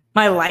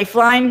my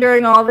lifeline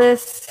during all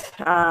this.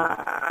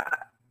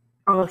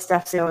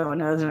 Steph's the only one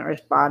who doesn't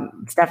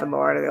respond. Steph and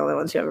Lauren are the only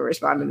ones who haven't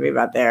responded to me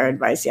about their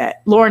advice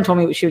yet. Lauren told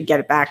me she would get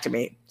it back to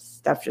me.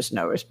 Steph, just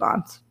no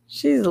response.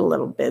 She's a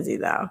little busy,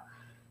 though.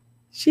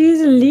 She's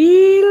a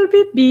little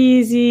bit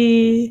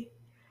busy.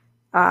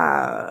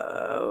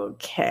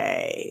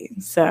 Okay.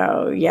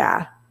 So,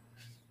 yeah.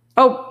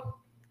 Oh,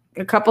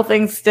 a couple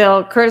things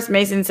still. Curtis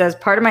Mason says,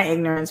 part of my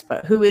ignorance,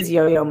 but who is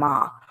Yo-Yo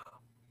Ma?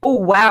 Oh,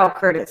 wow,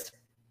 Curtis.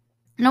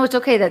 No, it's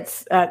okay.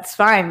 That's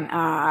fine.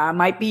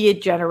 Might be a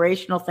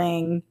generational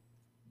thing.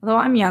 Although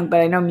I'm young,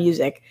 but I know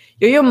music.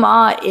 Yo-Yo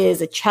Ma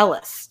is a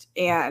cellist,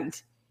 and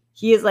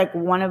he is like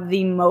one of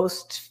the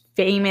most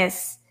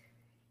famous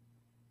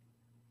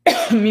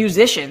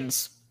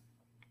musicians.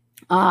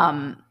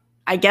 I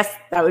guess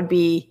that would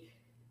be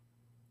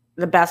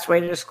the best way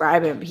to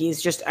describe him.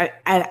 He's just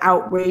an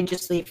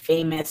outrageously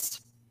famous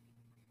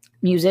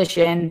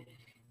musician.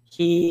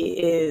 He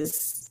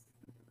is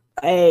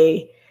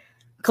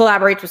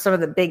collaborates with some of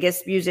the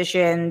biggest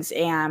musicians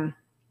and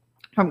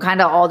from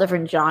kind of all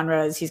different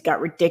genres. He's got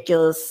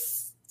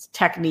ridiculous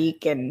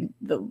technique, and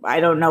I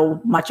don't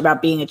know much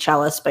about being a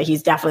cellist, but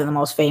he's definitely the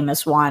most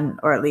famous one,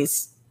 or at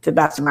least to the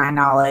best of my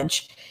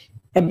knowledge.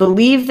 I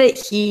believe that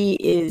he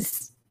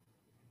is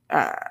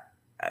a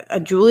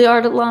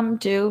Juilliard alum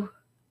too.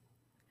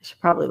 I should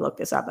probably look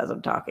this up as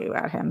I'm talking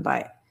about him,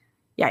 but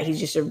yeah, he's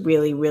just a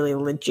really, really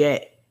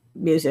legit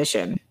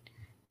musician.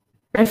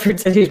 Redford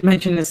said he's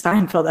mentioned in the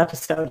Seinfeld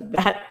episode.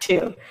 That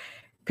too.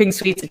 Pink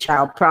Sweet's a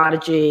child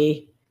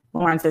prodigy.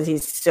 Lauren says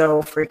he's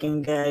so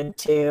freaking good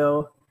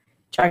too.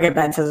 Chuggett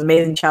Ben says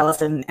amazing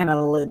cellist and a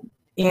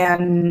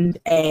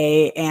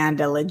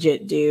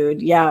legit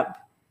dude. Yep.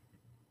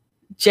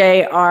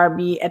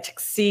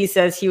 JRB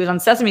says he was on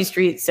Sesame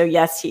Street, so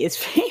yes, he is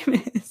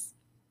famous.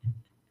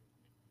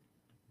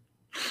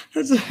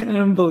 That's an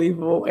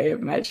unbelievable way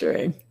of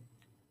measuring.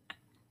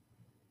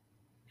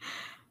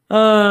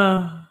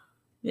 Yeah.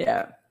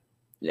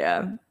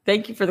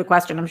 Thank you for the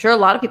question. I'm sure a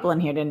lot of people in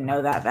here didn't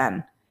know that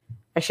then.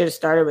 I should have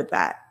started with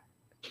that.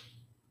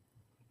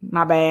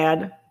 My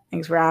bad.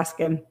 Thanks for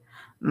asking.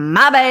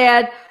 My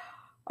bad.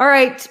 All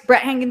right.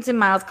 Brett Hankinson,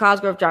 Miles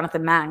Cosgrove,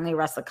 Jonathan Mattingly,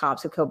 arrest the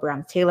cops who killed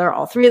Breonna Taylor.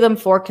 All three of them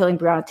for killing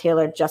Breonna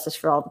Taylor. Justice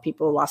for all the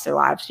people who lost their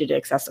lives due to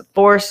excessive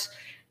force.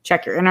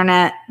 Check your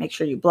internet. Make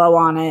sure you blow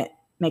on it.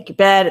 Make your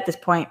bed. At this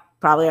point,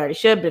 probably already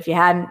should, but if you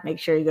hadn't, make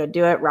sure you go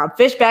do it. Rob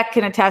Fishbeck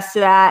can attest to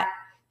that.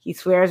 He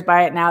swears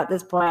by it now at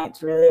this point.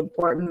 It's really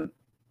important.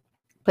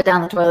 Put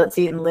down the toilet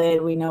seat and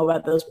lid. We know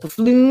about those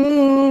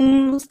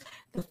plumes.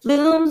 The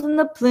flumes and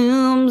the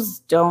plumes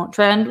don't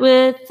trend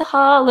with the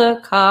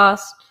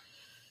Holocaust.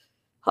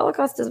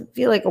 Holocaust doesn't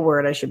feel like a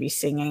word I should be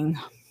singing.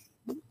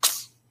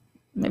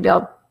 Maybe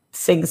I'll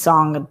sing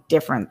song a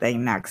different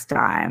thing next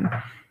time.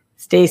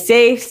 Stay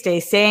safe, stay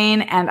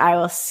sane, and I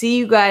will see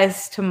you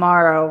guys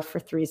tomorrow for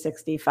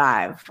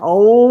 365.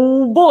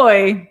 Oh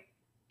boy.